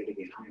going to say it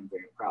again. I am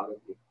very proud of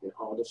you and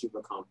all that you've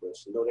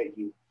accomplished. Know that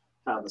you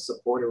have a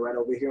supporter right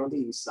over here on the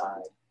east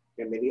side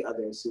and many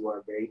others who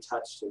are very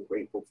touched and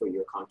grateful for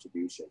your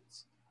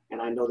contributions. And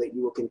I know that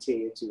you will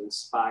continue to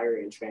inspire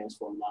and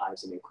transform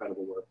lives in the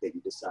incredible work that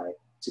you decide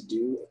to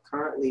do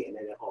currently and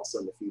then also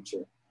in the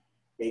future.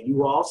 And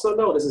you also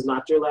know this is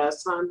not your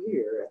last time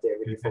here at the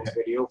Everyday Folks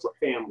Radio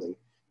family.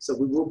 So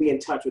we will be in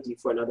touch with you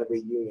for another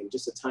reunion,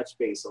 just to touch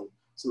base on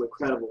some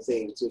incredible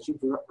things, which you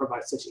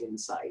provide such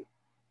insight.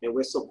 And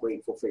we're so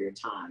grateful for your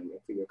time and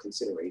for your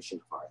consideration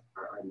of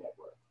our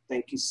network.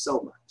 Thank you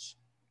so much.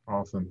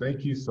 Awesome.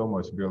 Thank you so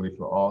much, Billy,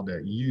 for all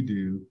that you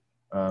do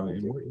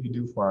and what you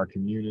do for our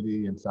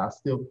community. And so I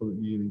still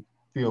really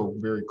feel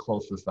very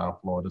close to South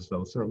Florida.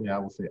 So certainly I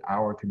would say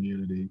our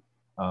community,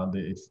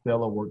 the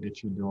stellar work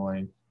that you're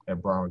doing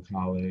at Broward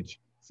College,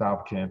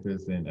 South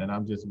Campus, and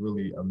I'm just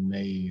really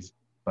amazed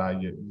by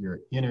your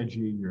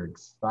energy, your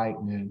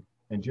excitement,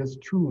 and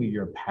just truly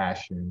your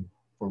passion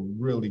for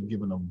really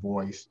giving a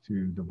voice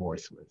to the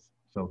voiceless.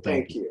 So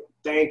thank you.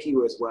 Thank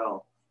you as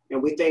well.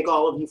 And we thank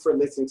all of you for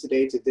listening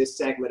today to this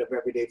segment of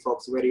Everyday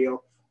Folks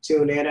Radio.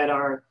 Tune in at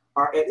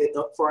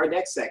for our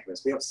next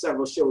segments. We have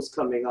several shows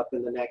coming up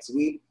in the next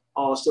week.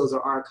 All shows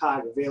are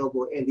archived,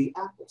 available in the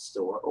Apple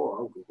Store or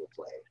on Google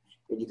Play.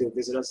 And you can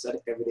visit us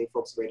at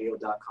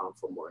everydayfolksradio.com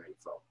for more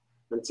info.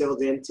 Until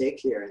then, take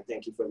care and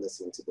thank you for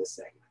listening to this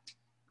segment.